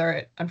up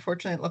together,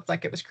 unfortunately, it looked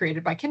like it was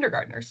created by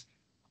kindergartners,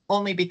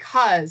 only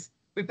because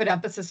we put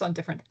emphasis on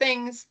different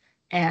things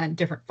and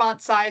different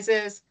font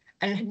sizes,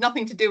 and it had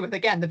nothing to do with,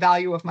 again, the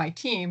value of my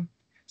team.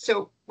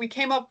 So we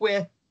came up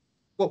with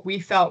what we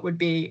felt would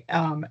be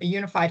a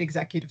unified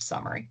executive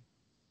summary.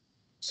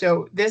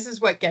 So this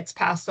is what gets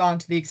passed on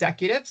to the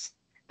executives,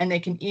 and they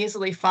can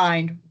easily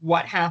find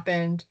what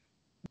happened,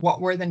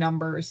 what were the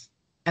numbers,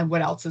 and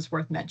what else is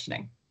worth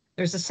mentioning.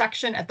 There's a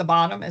section at the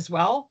bottom as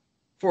well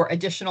for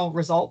additional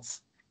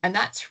results, and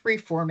that's free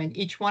form, and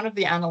each one of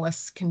the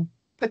analysts can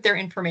put their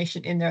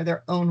information in there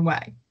their own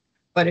way.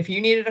 But if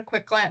you needed a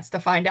quick glance to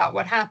find out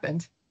what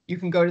happened, you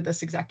can go to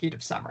this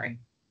executive summary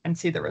and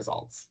see the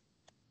results.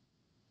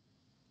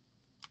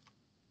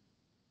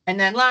 And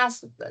then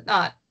last but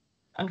not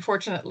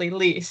unfortunately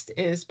least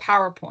is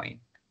PowerPoint.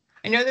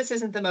 I know this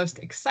isn't the most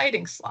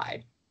exciting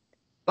slide,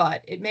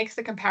 but it makes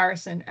the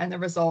comparison and the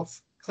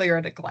results clear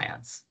at a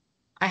glance.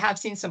 I have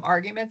seen some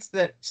arguments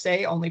that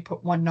say only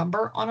put one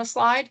number on a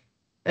slide,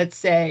 that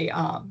say,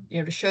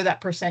 to show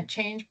that percent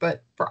change.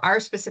 But for our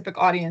specific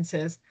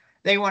audiences,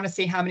 they want to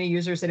see how many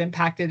users it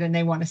impacted, and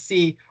they want to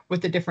see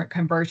what the different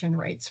conversion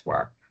rates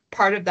were.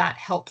 Part of that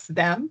helps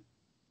them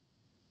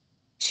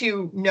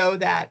to know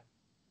that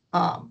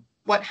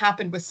what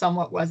happened was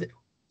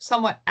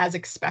somewhat as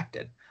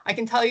expected. I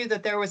can tell you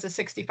that there was a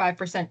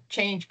 65%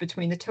 change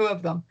between the two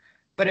of them.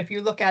 But if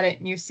you look at it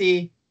and you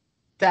see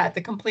that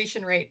the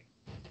completion rate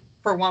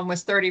for one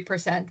was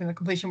 30% and the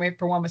completion rate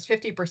for one was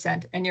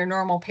 50%, and your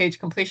normal page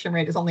completion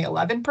rate is only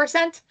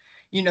 11%,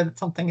 you know that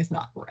something is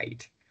not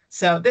right.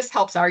 So this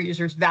helps our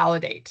users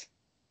validate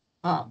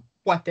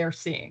what they're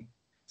seeing.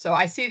 So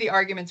I see the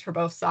arguments for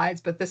both sides,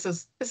 but this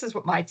is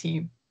what my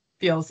team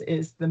feels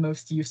is the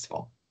most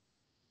useful.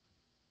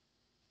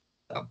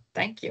 So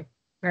thank you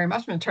very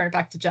much. I'm going to turn it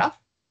back to Jeff.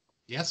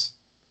 Yes.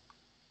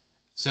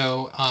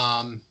 So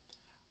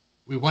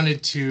we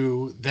wanted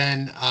to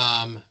then,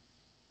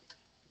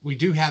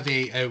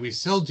 we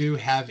still do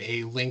have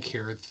a link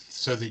here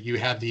so that you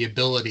have the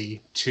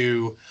ability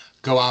to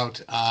go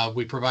out.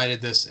 We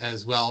provided this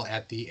as well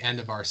at the end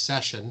of our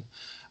session,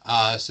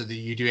 so that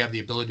you do have the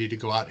ability to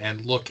go out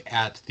and look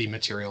at the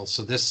materials.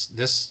 So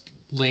this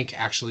link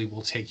actually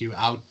will take you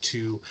out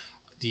to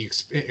the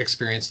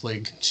experience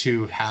link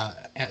to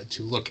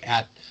look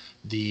at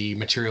the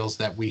materials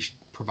that we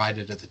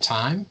provided at the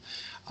time.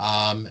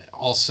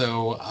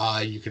 Also,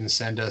 you can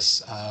send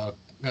us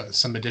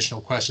some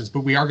additional questions,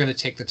 but we are going to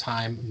take the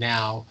time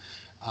now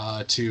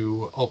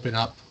to open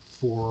up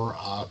for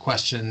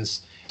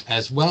questions,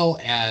 as well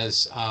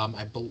as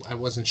I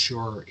wasn't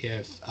sure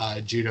if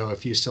Judo,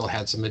 if you still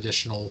had some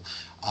additional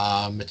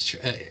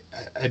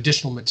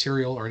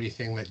material or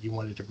anything that you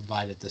wanted to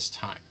provide at this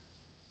time.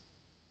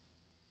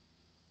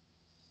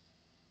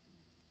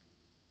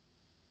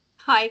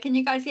 Hi, can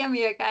you guys hear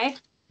me okay?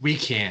 We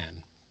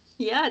can.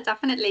 Yeah,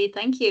 definitely.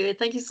 Thank you.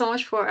 Thank you so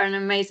much for an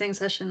amazing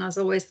session. As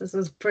always, this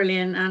was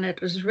brilliant and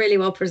it was really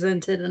well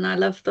presented. And I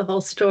love the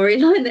whole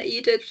storyline that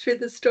you did through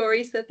the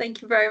story. So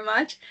thank you very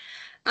much.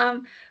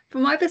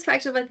 From my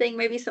perspective, I think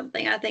maybe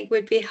something I think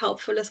would be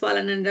helpful as well,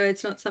 and I know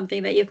it's not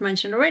something that you've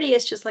mentioned already,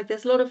 it's just like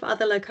there's a lot of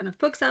other kind of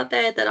books out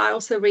there that I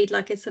also read,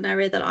 like it's an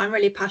area that I'm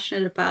really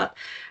passionate about.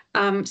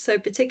 So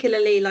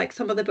particularly like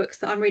some of the books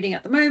that I'm reading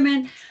at the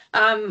moment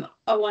are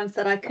ones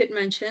that I could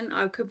mention.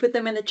 I could put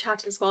them in the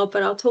chat as well,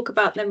 but I'll talk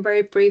about them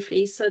very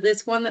briefly. So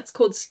there's one that's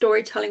called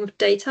Storytelling with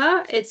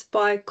Data. It's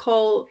by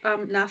Cole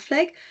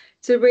Knaflick.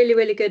 It's a really,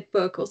 really good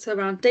book also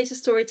around data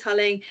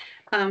storytelling.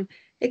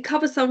 It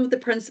covers some of the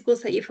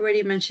principles that you've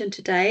already mentioned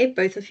today,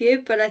 both of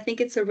you, but I think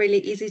it's a really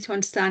easy to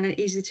understand and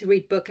easy to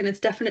read book, and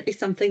it's definitely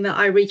something that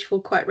I reach for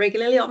quite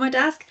regularly on my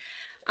desk.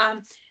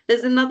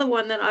 There's another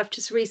one that I've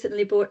just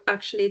recently bought,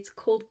 actually. It's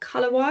called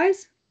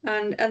Colorwise,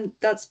 and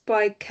that's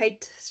by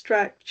Kate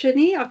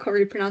Strachini. I can't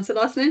really pronounce the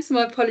last name, so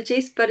my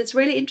apologies, but it's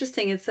really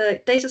interesting. It's a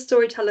data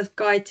storyteller's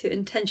guide to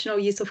intentional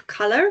use of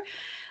color.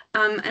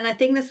 And I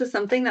think this is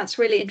something that's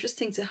really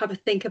interesting to have a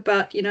think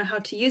about, how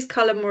to use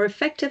color more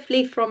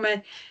effectively from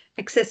an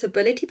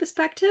accessibility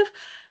perspective,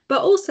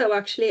 but also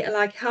actually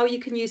like how you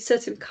can use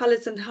certain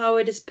colors and how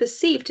it is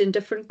perceived in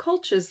different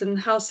cultures and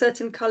how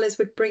certain colors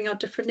would bring out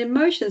different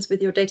emotions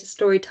with your data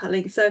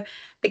storytelling. So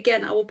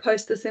again, I will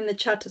post this in the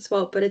chat as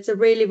well, but it's a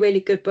really, really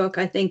good book,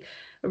 I think,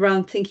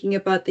 around thinking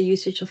about the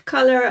usage of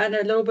color and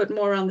a little bit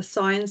more around the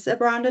science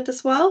around it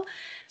as well.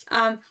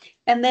 And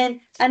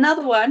then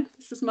another one,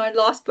 this is my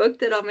last book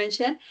that I'll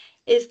mention,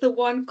 is the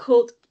one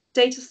called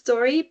Data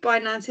Story by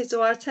Nancy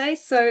Duarte.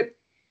 So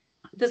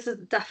this is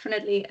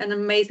definitely an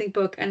amazing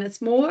book, and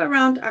it's more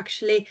around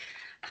actually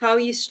how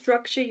you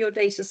structure your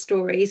data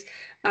stories,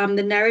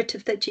 the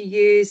narrative that you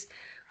use.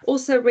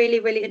 Also really,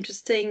 really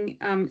interesting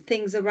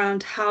things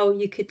around how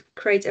you could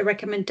create a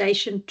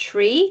recommendation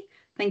tree.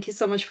 Thank you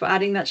so much for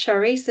adding that,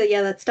 Sherry. So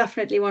yeah, that's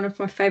definitely one of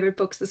my favorite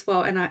books as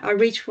well, and I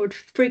reach for it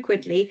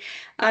frequently.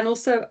 And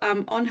also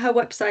on her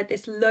website,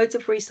 there's loads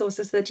of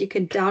resources that you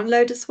can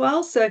download as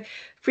well. So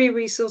free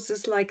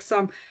resources like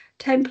some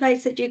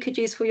templates that you could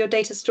use for your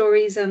data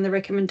stories and the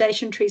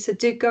recommendation tree. So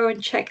do go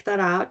and check that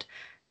out.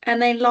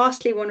 And then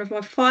lastly, one of my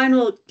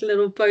final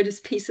little bonus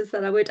pieces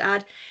that I would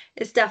add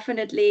is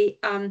definitely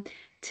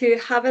to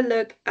have a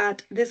look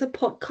at, there's a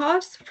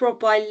podcast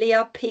by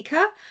Leah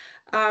Pica.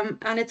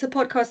 And it's a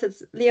podcast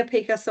that's Leah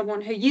Pica,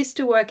 someone who used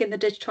to work in the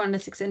digital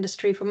analytics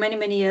industry for many,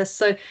 many years.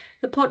 So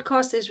the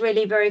podcast is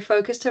really very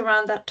focused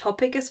around that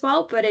topic as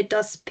well, but it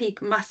does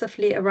speak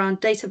massively around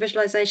data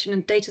visualization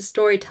and data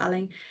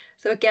storytelling.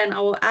 So again, I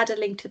will add a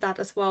link to that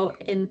as well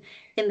in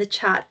the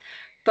chat.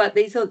 But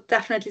these are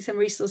definitely some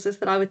resources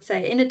that I would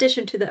say, in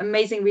addition to the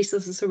amazing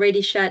resources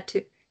already shared,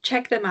 to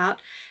check them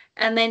out.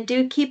 And then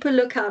do keep a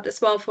lookout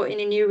as well for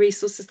any new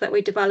resources that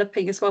we're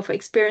developing as well for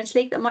Experience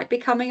League that might be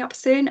coming up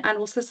soon. And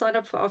also sign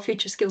up for our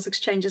future skills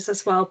exchanges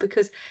as well,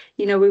 because,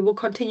 you know, we will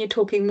continue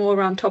talking more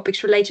around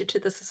topics related to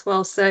this as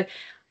well. So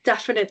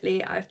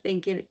definitely, I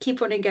think, you know,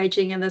 keep on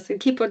engaging in this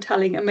and keep on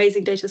telling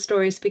amazing data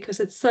stories,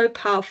 because it's so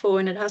powerful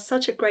and it has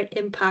such a great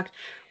impact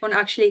on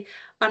actually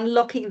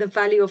unlocking the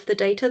value of the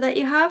data that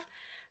you have.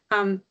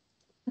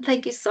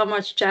 Thank you so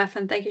much, Jeff,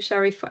 and thank you,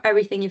 Sherry, for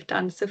everything you've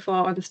done so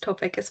far on this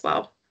topic as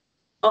well.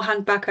 I'll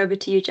hand back over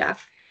to you,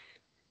 Jeff.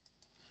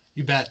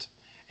 You bet.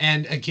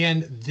 And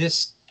again,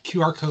 this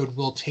QR code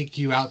will take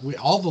you out.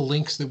 All the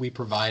links that we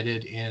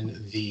provided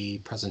in the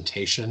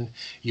presentation,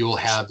 you will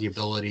have the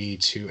ability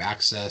to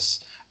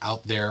access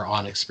out there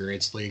on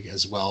Experience League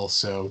as well.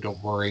 So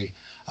don't worry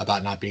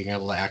about not being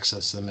able to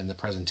access them in the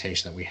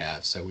presentation that we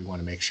have. So we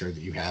want to make sure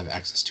that you have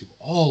access to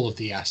all of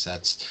the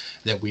assets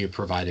that we have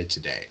provided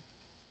today.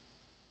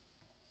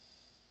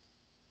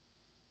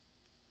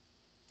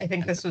 I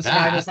think this was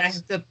fabulous. I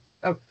have to,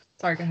 oh,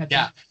 sorry, go ahead.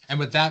 Yeah, and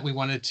with that, we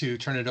wanted to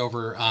turn it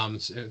over,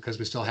 because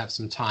we still have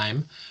some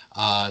time,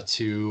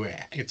 to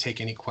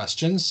take any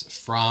questions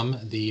from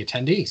the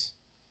attendees.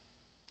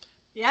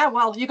 Yeah,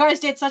 well, you guys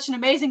did such an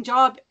amazing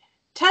job.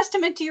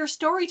 Testament to your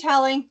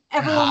storytelling.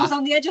 Everyone was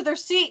on the edge of their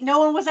seat. No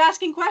one was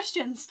asking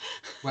questions.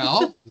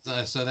 Well,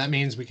 so that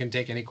means we can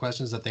take any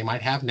questions that they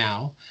might have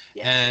now.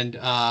 Yes.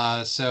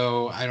 And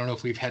so I don't know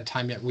if we've had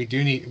time yet. We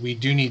do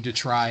need to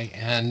try,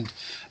 and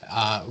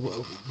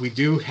we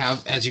do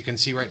have, as you can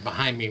see right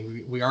behind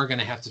me, we are going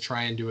to have to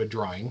try and do a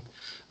drawing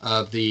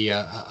of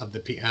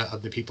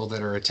the people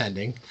that are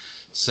attending.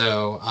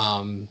 So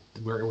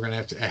we're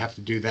going to have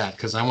to do that,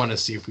 because I want to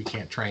see if we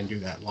can't try and do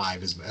that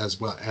live as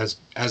well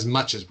as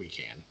much as we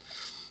can.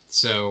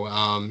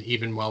 So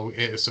even while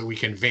so we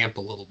can vamp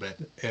a little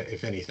bit,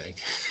 if anything.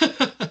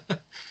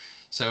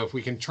 So if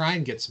we can try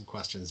and get some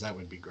questions, that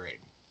would be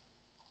great.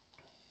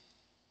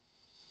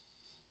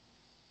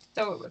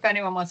 So if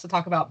anyone wants to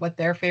talk about what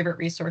their favorite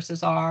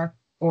resources are,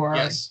 or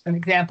Yes. an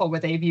example where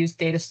they've used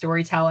data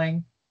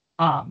storytelling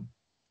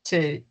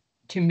to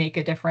make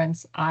a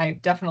difference, I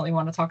definitely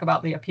want to talk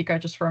about Lea Pica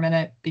just for a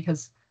minute,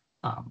 because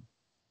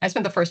I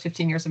spent the first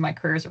 15 years of my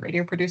career as a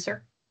radio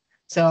producer.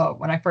 So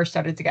when I first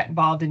started to get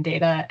involved in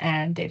data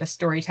and data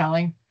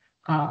storytelling,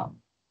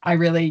 I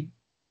really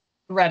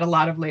read a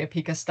lot of Lea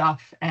Pica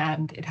stuff,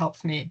 and it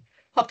helped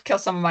kill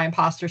some of my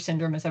imposter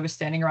syndrome as I was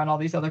standing around all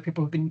these other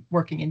people who've been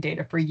working in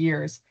data for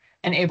years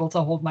and able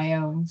to hold my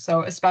own.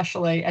 So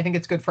especially, I think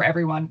it's good for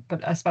everyone,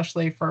 but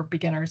especially for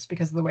beginners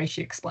because of the way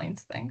she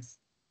explains things.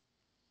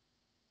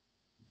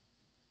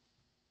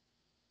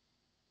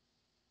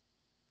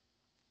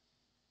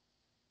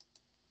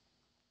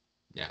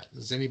 Yeah.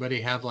 Does anybody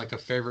have like a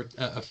favorite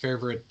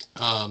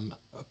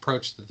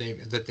approach that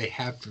they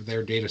have for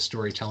their data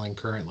storytelling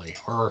currently,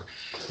 or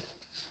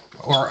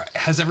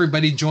has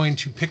everybody joined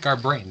to pick our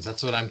brains?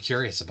 That's what I'm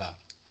curious about.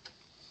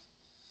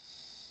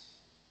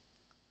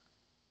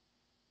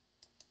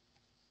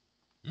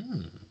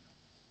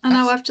 I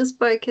know I've just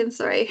spoken,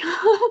 sorry.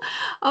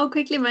 I'll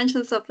quickly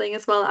mention something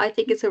as well. I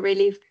think it's a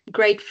really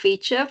great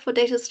feature for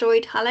data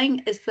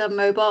storytelling is the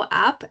mobile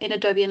app in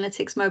Adobe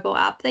Analytics mobile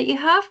app that you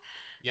have.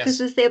 Because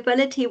there's the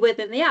ability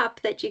within the app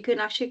that you can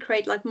actually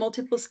create like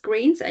multiple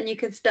screens and you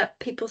can step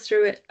people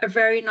through it. A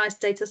very nice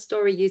data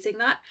story using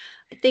that.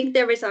 I think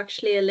there is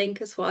actually a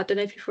link as well. I don't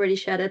know if you've already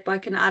shared it, but I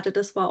can add it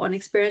as well on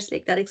Experience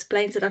League that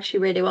explains it actually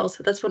really well.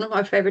 So that's one of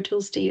my favorite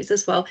tools to use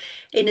as well.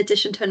 In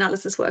addition to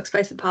Analysis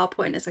Workspace and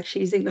PowerPoint, is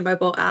actually using the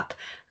mobile app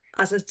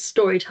as a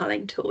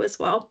storytelling tool as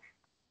well.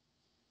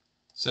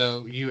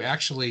 So you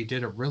actually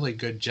did a really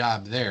good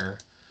job there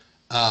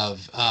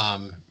of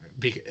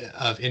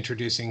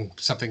introducing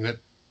something that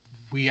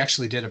we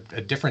actually did a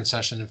different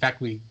session. In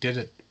fact, we did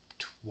it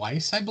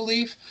twice, I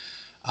believe.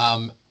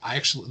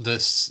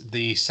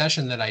 The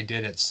session that I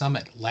did at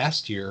Summit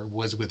last year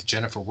was with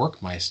Jennifer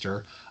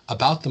Workmeister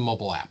about the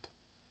mobile app.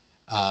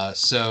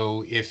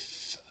 So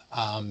if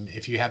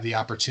you have the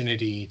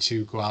opportunity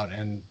to go out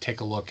and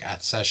take a look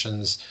at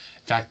sessions,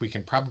 in fact, we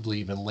can probably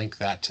even link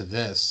that to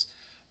this,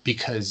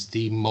 because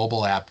the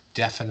mobile app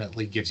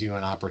definitely gives you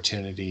an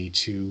opportunity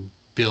to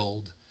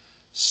build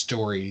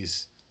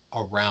stories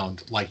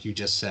around, like you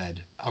just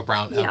said,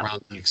 around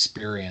the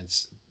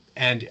experience.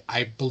 And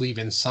I believe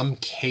in some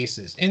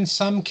cases,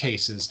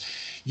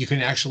 you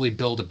can actually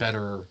build a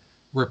better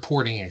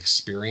reporting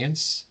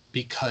experience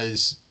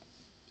because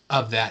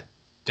of that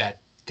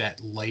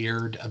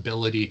layered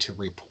ability to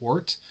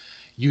report.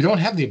 You don't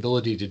have the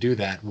ability to do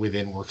that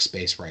within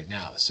Workspace right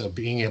now. So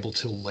being able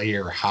to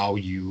layer how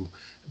you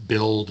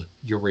build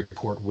your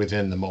report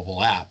within the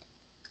mobile app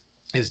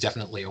is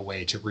definitely a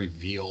way to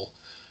reveal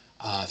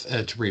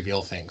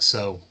things.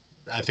 So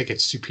I think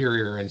it's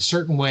superior in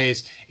certain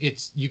ways.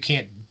 You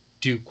can't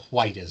do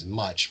quite as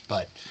much,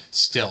 but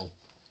still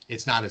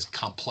it's not as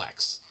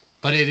complex.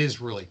 But it is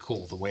really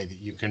cool the way that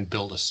you can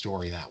build a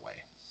story that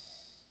way.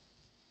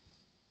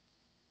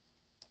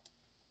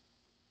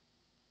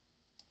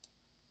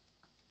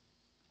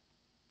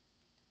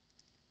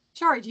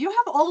 Shari, do you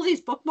have all of these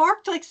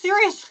bookmarked? Like,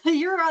 seriously,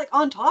 you're like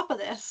on top of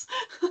this.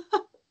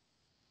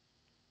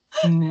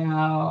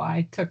 No,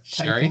 I took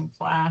Shari? typing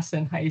class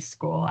in high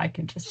school. I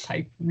can just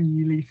type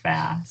really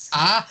fast.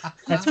 Ah,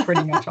 That's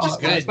pretty much all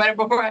it was. good. But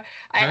before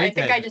I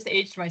think good. I just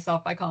aged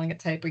myself by calling it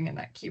typing and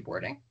not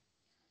keyboarding.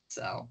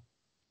 So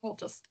we'll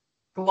just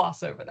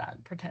gloss over that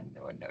and pretend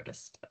no one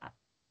noticed that.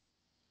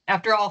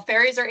 After all,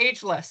 fairies are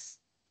ageless.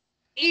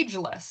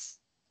 Ageless.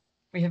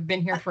 We have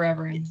been here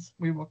forever and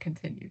we will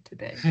continue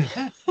today.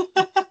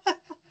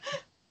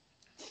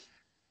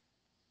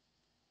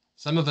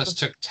 Some of us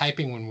took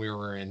typing when we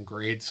were in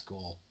grade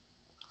school.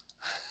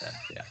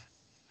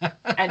 Yeah.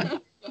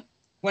 And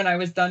when I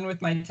was done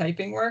with my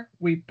typing work,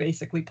 we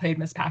basically played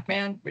Miss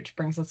Pac-Man, which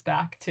brings us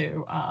back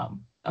to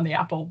on the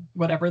Apple,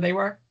 whatever they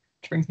were,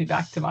 which brings me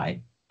back to my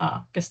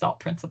Gestalt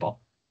principle.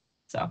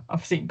 So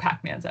I've seen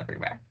Pac-Mans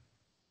everywhere.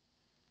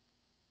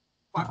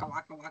 Waka,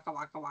 waka, waka,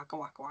 waka, waka,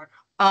 waka, waka.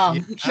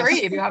 Yes. Shari,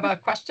 if you have a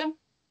question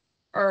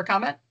or a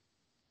comment,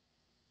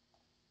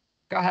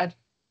 go ahead.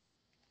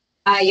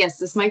 Yes,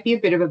 this might be a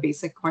bit of a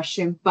basic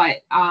question,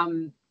 but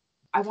I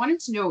wanted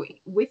to know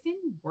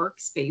within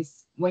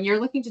Workspace, when you're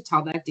looking to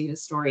tell that data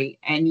story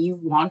and you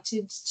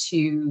wanted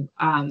to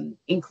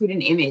include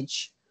an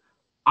image,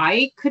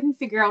 I couldn't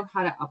figure out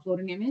how to upload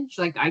an image.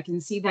 Like I can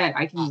see that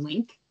I can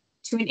link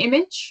to an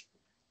image,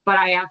 but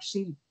I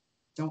actually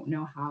don't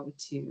know how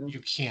to. You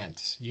can't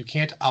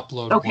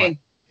upload Okay. one.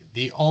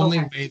 The only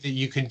way that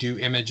you can do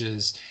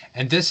images,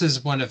 and this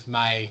is one of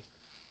my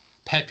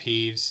pet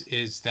peeves,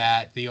 is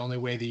that the only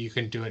way that you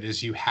can do it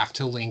is you have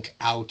to link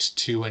out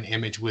to an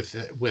image with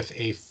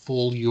a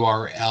full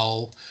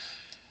URL.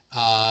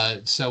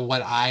 So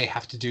what I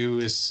have to do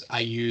is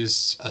I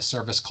use a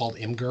service called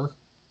Imgur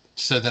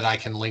so that I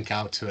can link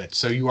out to it.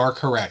 So you are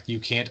correct. You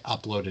can't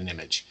upload an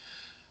image.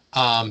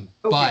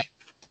 But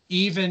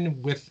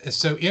even with,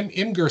 so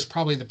Imgur is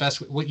probably the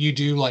best. What you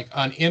do, like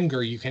on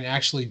Imgur, you can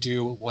actually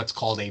do what's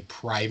called a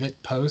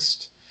private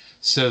post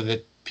so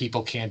that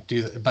people can't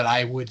do that. But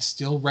I would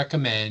still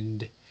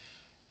recommend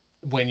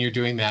when you're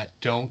doing that,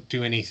 don't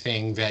do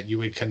anything that you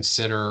would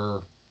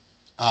consider,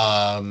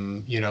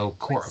 sensitive,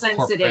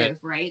 corporate,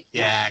 right?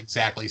 Yeah,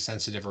 exactly.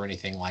 Sensitive or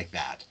anything like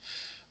that.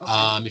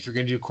 Okay. If you're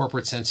going to do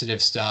corporate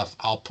sensitive stuff,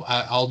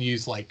 I'll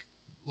use like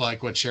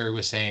what Shari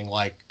was saying,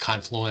 like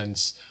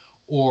Confluence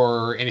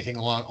or anything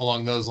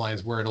along those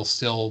lines, where it'll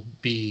still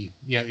be,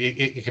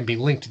 it can be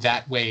linked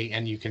that way,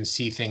 and you can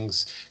see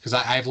things, because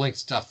I've linked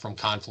stuff from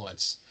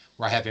Confluence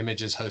where I have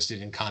images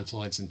hosted in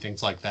Confluence and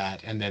things like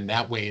that, and then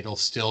that way it'll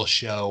still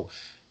show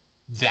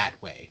that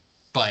way.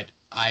 But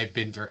I've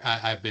been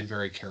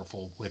very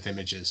careful with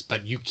images.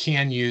 But you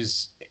can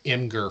use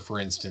Imgur, for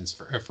instance,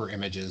 for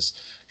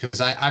images,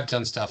 because I've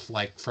done stuff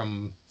like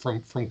from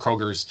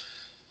Kroger's,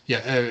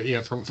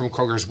 from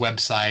Kroger's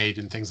website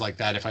and things like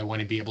that. If I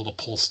want to be able to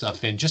pull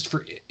stuff in just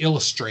for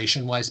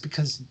illustration wise,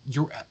 because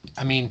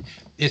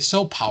it's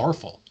so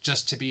powerful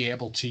just to be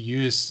able to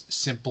use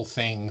simple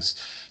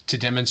things to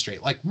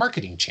demonstrate, like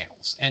marketing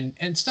channels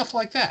and stuff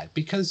like that,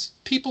 because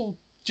people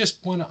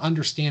just want to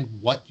understand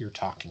what you're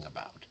talking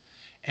about.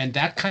 And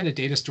that kind of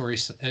data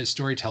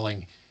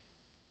storytelling,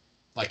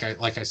 like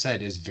I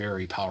said, is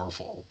very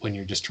powerful when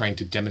you're just trying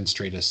to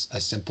demonstrate a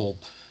simple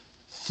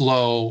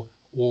flow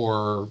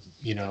or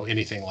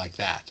anything like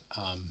that.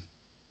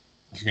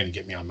 You're going to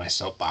get me on my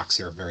soapbox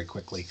here very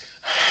quickly.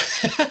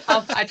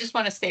 I just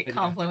want to state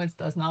Confluence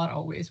does not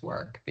always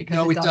work, because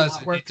No, it does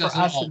doesn't. not work It for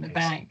doesn't us in always. the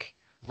bank.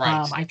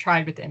 Right. I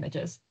tried with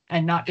images,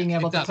 and not being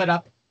able to doesn't. put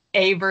up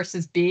A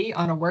versus B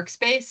on a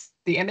workspace,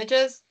 the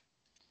images,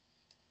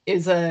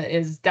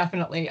 is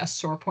definitely a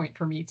sore point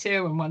for me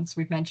too. And once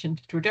we've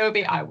mentioned to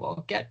Adobe, I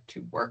will get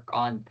to work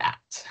on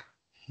that.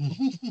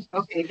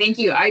 Okay, thank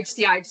you. I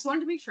just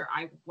wanted to make sure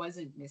I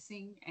wasn't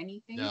missing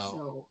anything. No.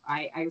 So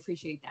I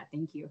appreciate that.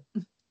 Thank you.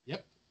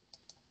 Yep.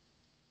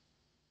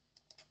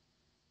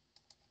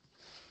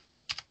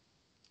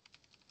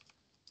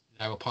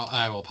 I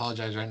will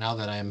apologize right now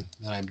that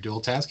I'm dual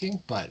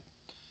tasking, but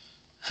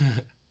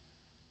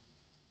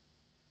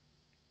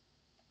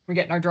We're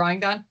getting our drawing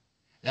done.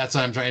 that's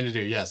what I'm trying to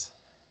do. Yes.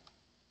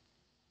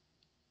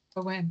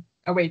 To win.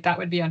 Oh wait, that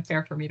would be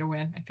unfair for me to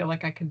win. I feel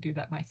like I can do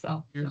that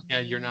myself.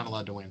 You're not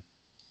allowed to win.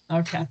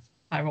 Okay,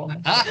 I will.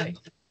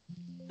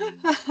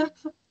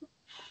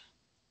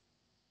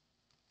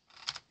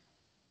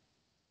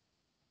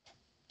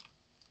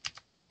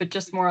 But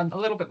just a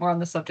little bit more on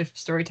the subject of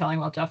storytelling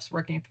while Jeff's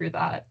working through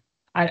that.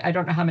 I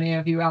don't know how many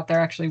of you out there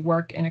actually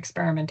work in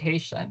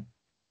experimentation,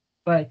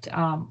 but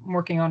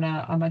working on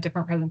a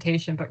different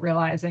presentation, but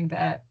realizing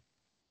that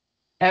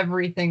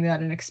everything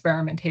that an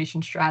experimentation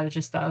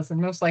strategist does,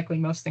 and most likely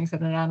most things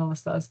that an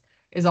analyst does,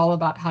 is all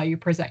about how you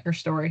present your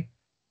story,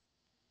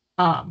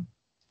 and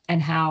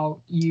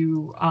how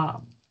you're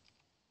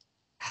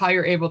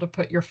able to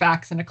put your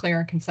facts in a clear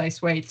and concise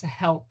way to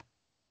help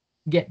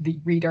get the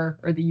reader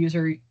or the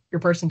user, your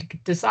person, to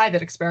decide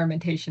that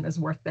experimentation is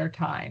worth their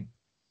time,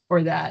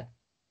 or that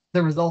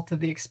the result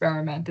of the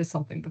experiment is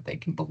something that they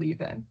can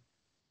believe in.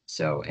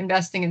 So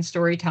investing in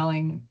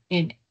storytelling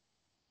in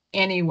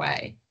any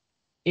way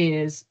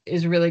is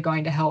really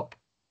going to help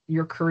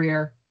your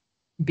career,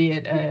 be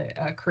it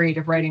a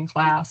creative writing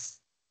class,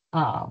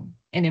 an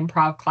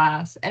improv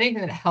class,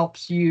 anything that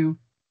helps you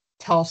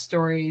tell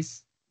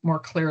stories more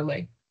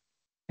clearly,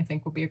 I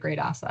think will be a great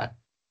asset.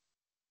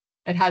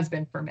 It has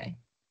been for me.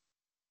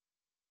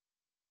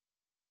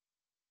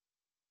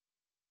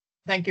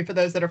 Thank you for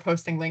those that are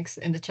posting links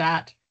in the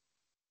chat.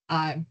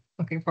 I'm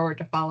looking forward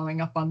to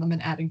following up on them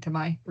and adding to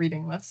my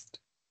reading list.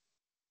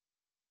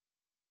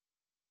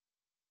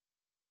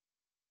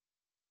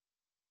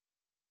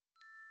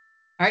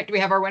 All right, do we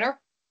have our winner?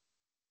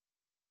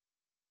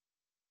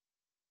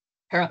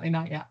 Apparently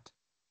not yet.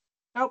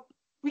 Nope.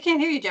 We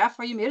can't hear you, Jeff.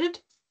 Are you muted?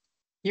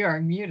 You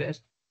are muted.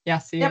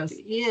 Yes, he Yep, is.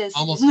 he is.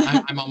 Almost.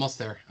 I'm almost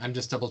there. I'm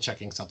just double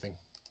checking something.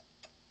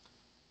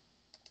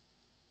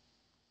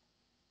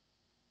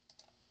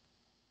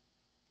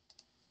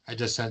 I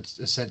just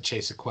sent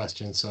Chase a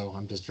question, so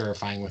I'm just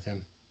verifying with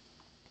him.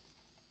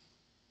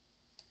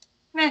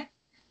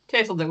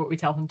 Chase will do what we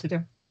tell him to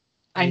do.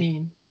 I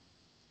mean,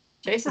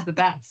 Chase is the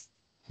best.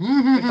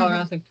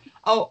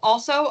 Oh,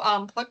 also,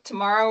 look,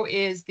 tomorrow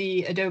is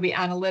the Adobe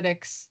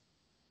Analytics,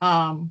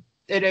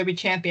 Adobe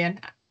Champion.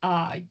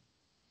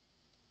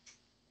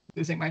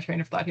 Losing my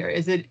train of thought here.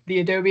 Is it the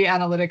Adobe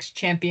Analytics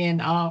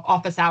Champion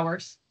office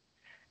hours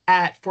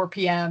at 4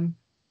 p.m.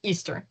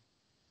 Eastern?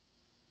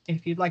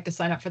 If you'd like to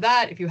sign up for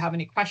that, if you have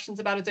any questions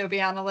about Adobe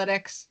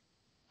Analytics,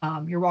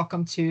 you're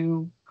welcome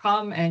to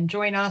come and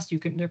join us.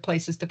 There are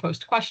places to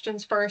post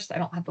questions first. I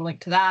don't have the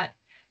link to that.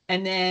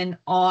 And then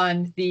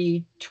on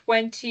the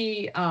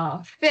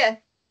 25th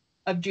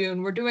of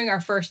June, we're doing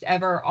our first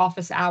ever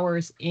office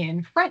hours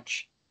in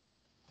French.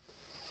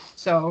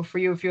 So for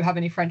you, if you have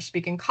any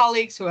French-speaking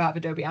colleagues who have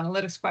Adobe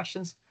Analytics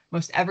questions,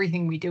 most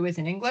everything we do is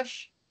in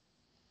English.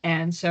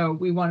 And so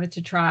we wanted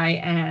to try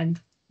and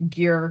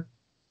gear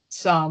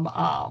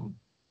some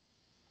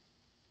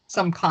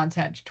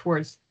content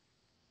towards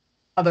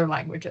other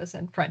languages.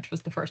 And French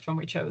was the first one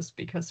we chose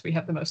because we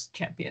have the most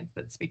champions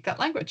that speak that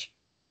language,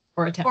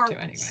 or attempt to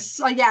anyway.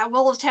 So yeah,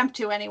 we'll attempt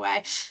to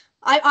anyway.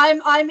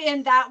 I'm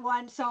in that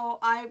one, so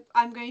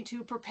I'm going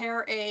to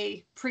prepare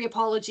a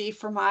pre-apology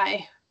for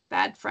my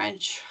bad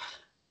French.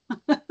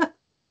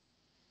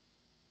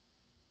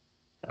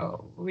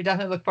 So we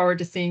definitely look forward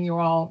to seeing you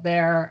all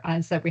there.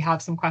 As I said, we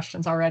have some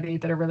questions already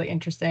that are really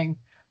interesting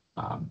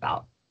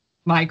about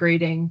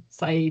migrating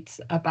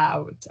sites,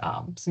 about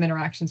some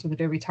interactions with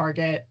Adobe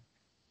Target.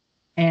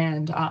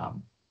 And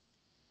and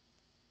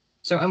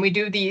we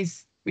do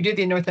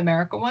the North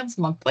America ones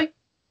monthly.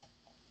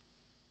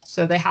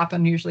 So they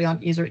happen usually on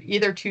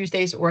either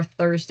Tuesdays or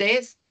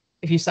Thursdays.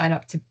 If you sign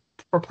up to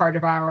be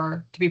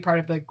part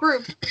of the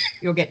group,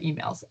 you'll get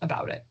emails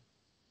about it.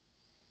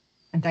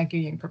 And thank you,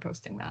 Ying, for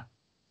posting that.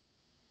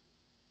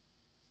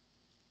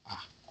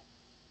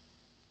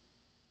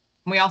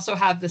 We also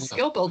have the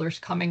skill builders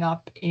coming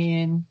up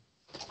in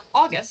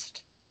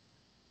August,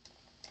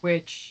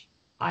 which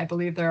I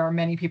believe there are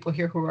many people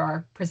here who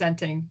are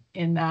presenting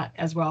in that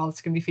as well.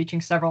 It's going to be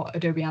featuring several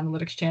Adobe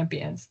Analytics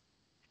champions.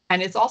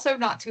 And it's also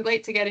not too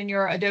late to get in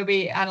your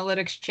Adobe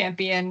Analytics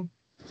champion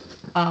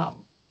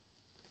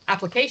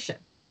application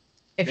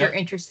if you're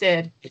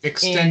interested.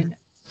 Extend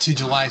to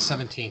July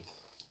 17th.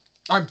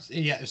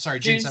 Sorry,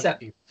 June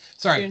 17th.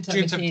 Sorry,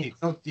 June 17th.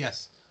 Oh,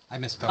 yes, I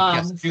misspoke.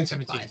 Yes, June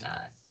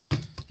 17th.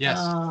 Yes.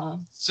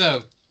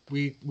 So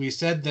we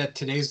said that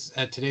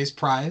today's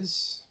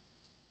prize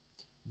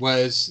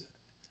was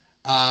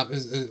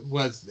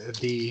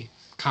the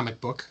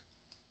comic book,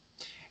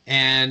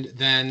 and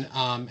then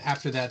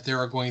after that there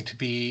are going to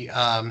be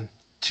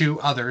two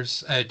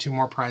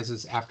more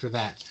prizes after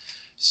that.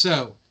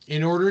 So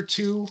in order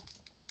to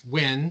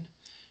win,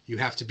 you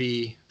have to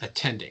be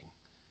attending.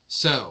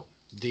 So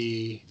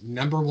the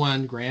number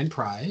one grand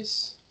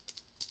prize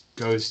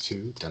goes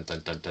to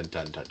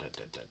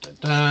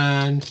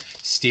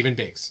Stephen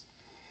Biggs.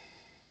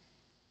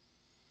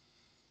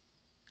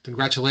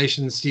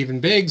 Congratulations, Stephen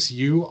Biggs.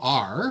 You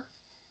are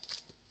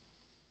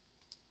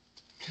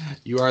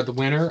the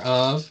winner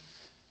of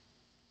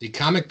the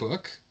comic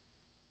book.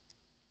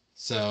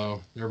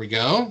 So there we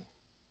go.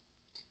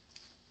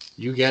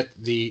 You get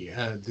the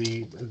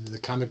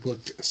comic book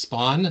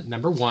Spawn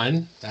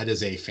 #1. That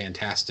is a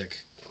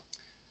fantastic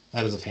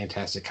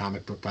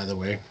comic book, by the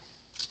way.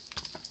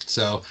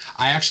 So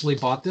I actually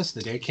bought this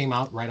the day it came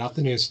out right off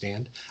the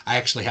newsstand. I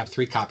actually have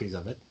 3 copies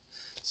of it.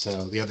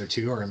 So the other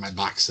 2 are in my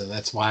box. So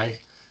that's why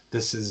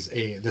this is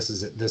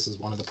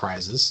one of the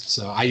prizes.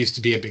 So I used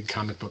to be a big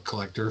comic book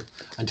collector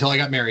until I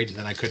got married, and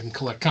then I couldn't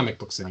collect comic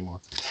books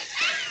anymore.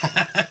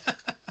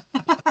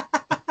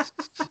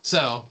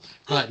 So,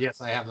 but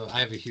yes, I have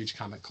a huge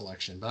comic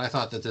collection. But I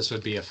thought that this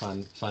would be a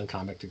fun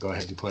comic to go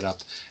ahead and put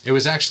up. It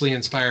was actually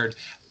inspired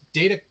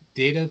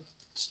data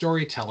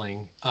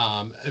storytelling.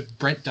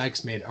 Brent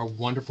Dykes made a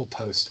wonderful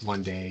post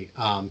one day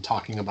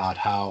talking about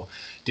how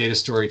data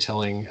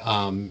storytelling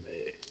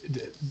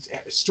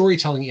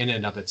in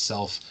and of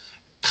itself,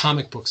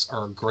 comic books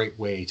are a great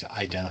way to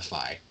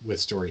identify with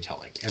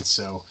storytelling. And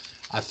so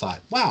I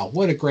thought, wow,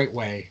 what a great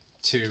way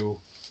to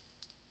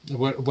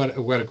What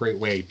a great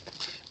way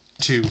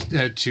to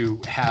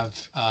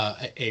have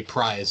a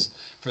prize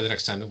for the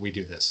next time that we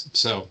do this.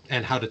 So,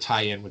 and how to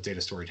tie in with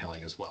data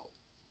storytelling as well.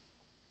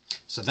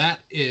 So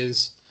that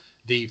is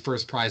the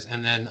first prize,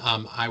 and then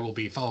I will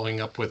be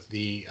following up with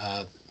the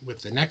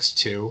next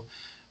two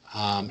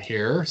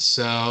here.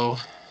 So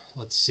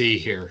let's see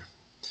here.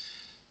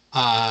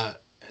 The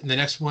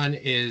next one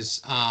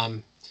is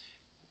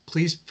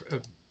please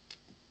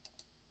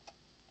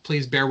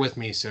bear with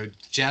me. So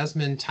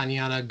Jasmine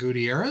Tanyana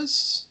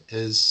Gutierrez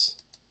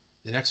is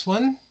the next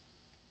one.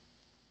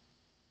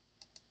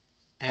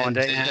 And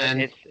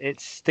then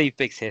it's Steve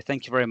Biggs here.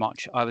 Thank you very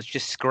much. I was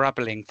just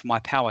scrabbling for my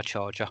power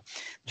charger.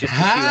 Just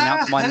as you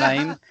announced my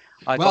name,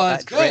 I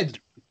got that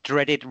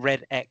dreaded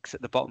red X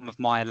at the bottom of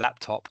my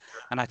laptop,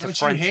 and I had to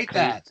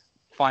frantically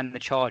find the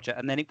charger,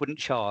 and then it wouldn't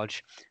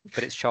charge,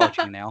 but it's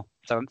charging now.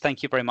 So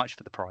thank you very much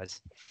for the prize.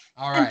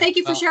 All right. And thank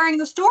you for sharing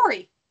the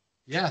story.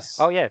 Yes.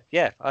 Oh yeah.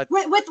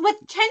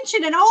 With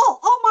tension and all.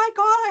 Oh my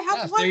God, I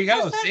have 1% there you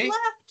go. See?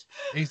 left.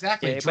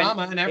 Exactly.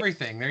 Drama and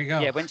everything. There you go.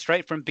 Yeah, it went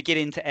straight from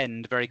beginning to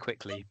end very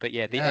quickly. But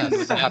yeah, the end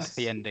was a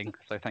happy ending.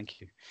 So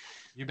thank you.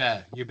 You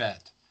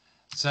bet.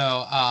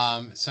 So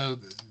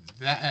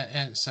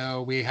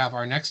so we have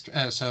our next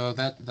so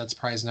that's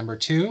prize number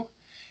 2.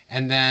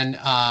 And then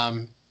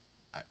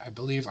I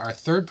believe our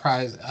third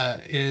prize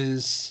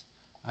is,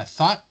 I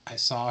thought I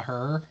saw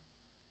her.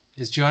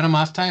 Is Joanna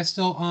Maftai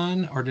still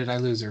on, or did I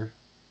lose her?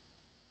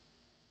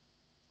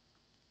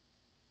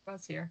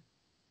 Was here.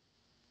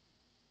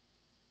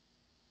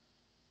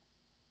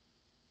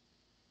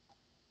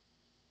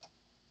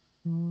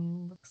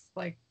 Looks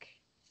like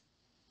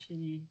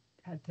she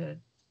had to.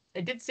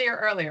 I did see her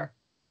earlier.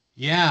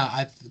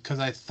 Yeah, because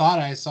I thought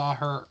I saw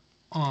her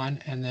on,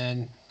 and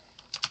then.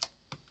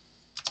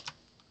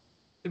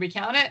 Did we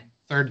count it?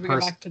 Third Did we person.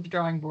 go back to the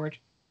drawing board?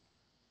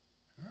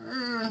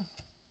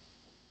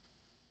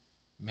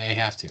 May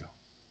have to.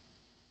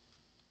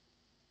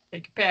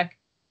 Take a pick.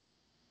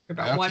 For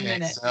about 1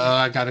 minute. So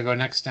I got to go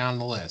next down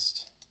the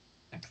list.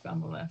 Next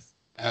on the list.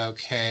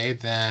 Okay,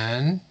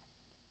 then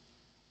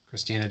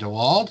Christina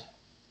DeWald.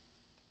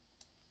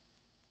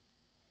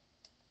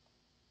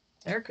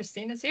 There,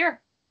 Christina's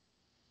here.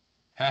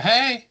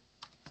 Hey.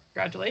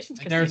 Congratulations,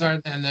 And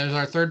Christina. there's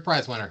our third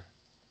prize winner.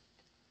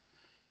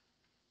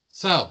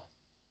 So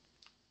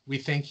we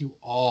thank you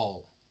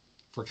all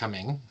for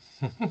coming.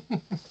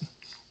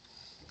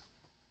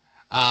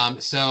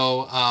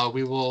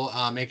 We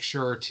will make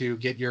sure to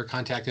get your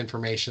contact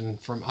information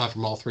from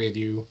all three of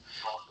you.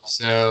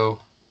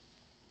 So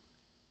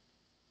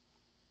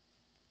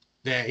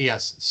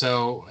yes,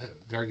 so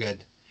very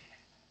good.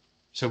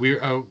 So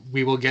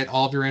we will get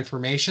all of your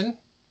information,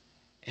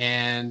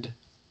 and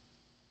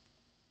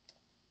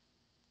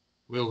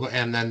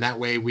and then that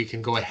way we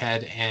can go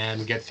ahead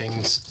and get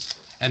things,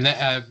 and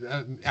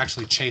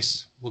actually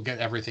Chase will get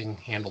everything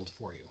handled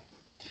for you.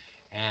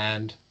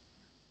 And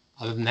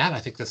other than that, I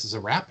think this is a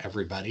wrap,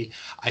 everybody.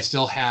 I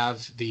still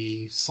have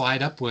the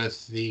slide up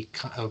with the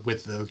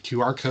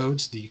QR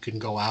codes that you can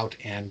go out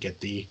and get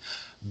the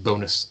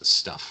bonus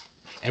stuff.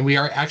 And we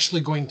are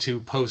actually going to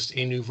post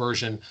a new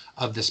version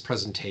of this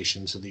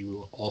presentation so that you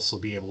will also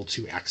be able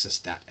to access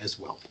that as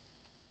well.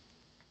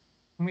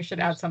 And we should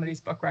add some of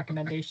these book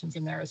recommendations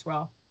in there as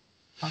well.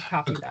 I'll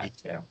copy that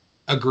too.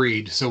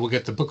 Agreed. So we'll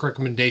get the book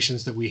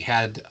recommendations that we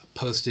had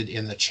posted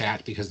in the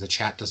chat, because the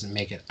chat doesn't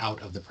make it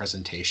out of the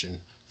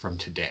presentation from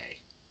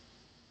today.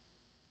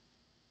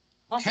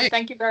 Awesome. Okay.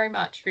 Thank you very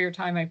much for your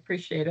time. I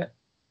appreciate it.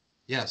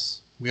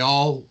 Yes, we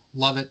all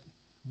love it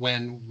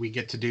when we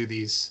get to do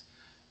these.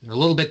 They're a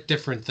little bit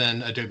different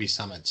than Adobe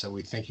Summit. So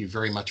we thank you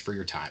very much for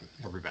your time,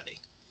 everybody.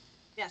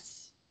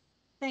 Yes.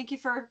 Thank you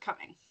for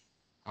coming.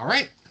 All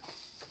right.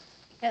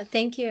 Yeah,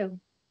 thank you.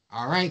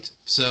 All right.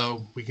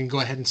 So we can go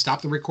ahead and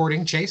stop the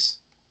recording, Chase.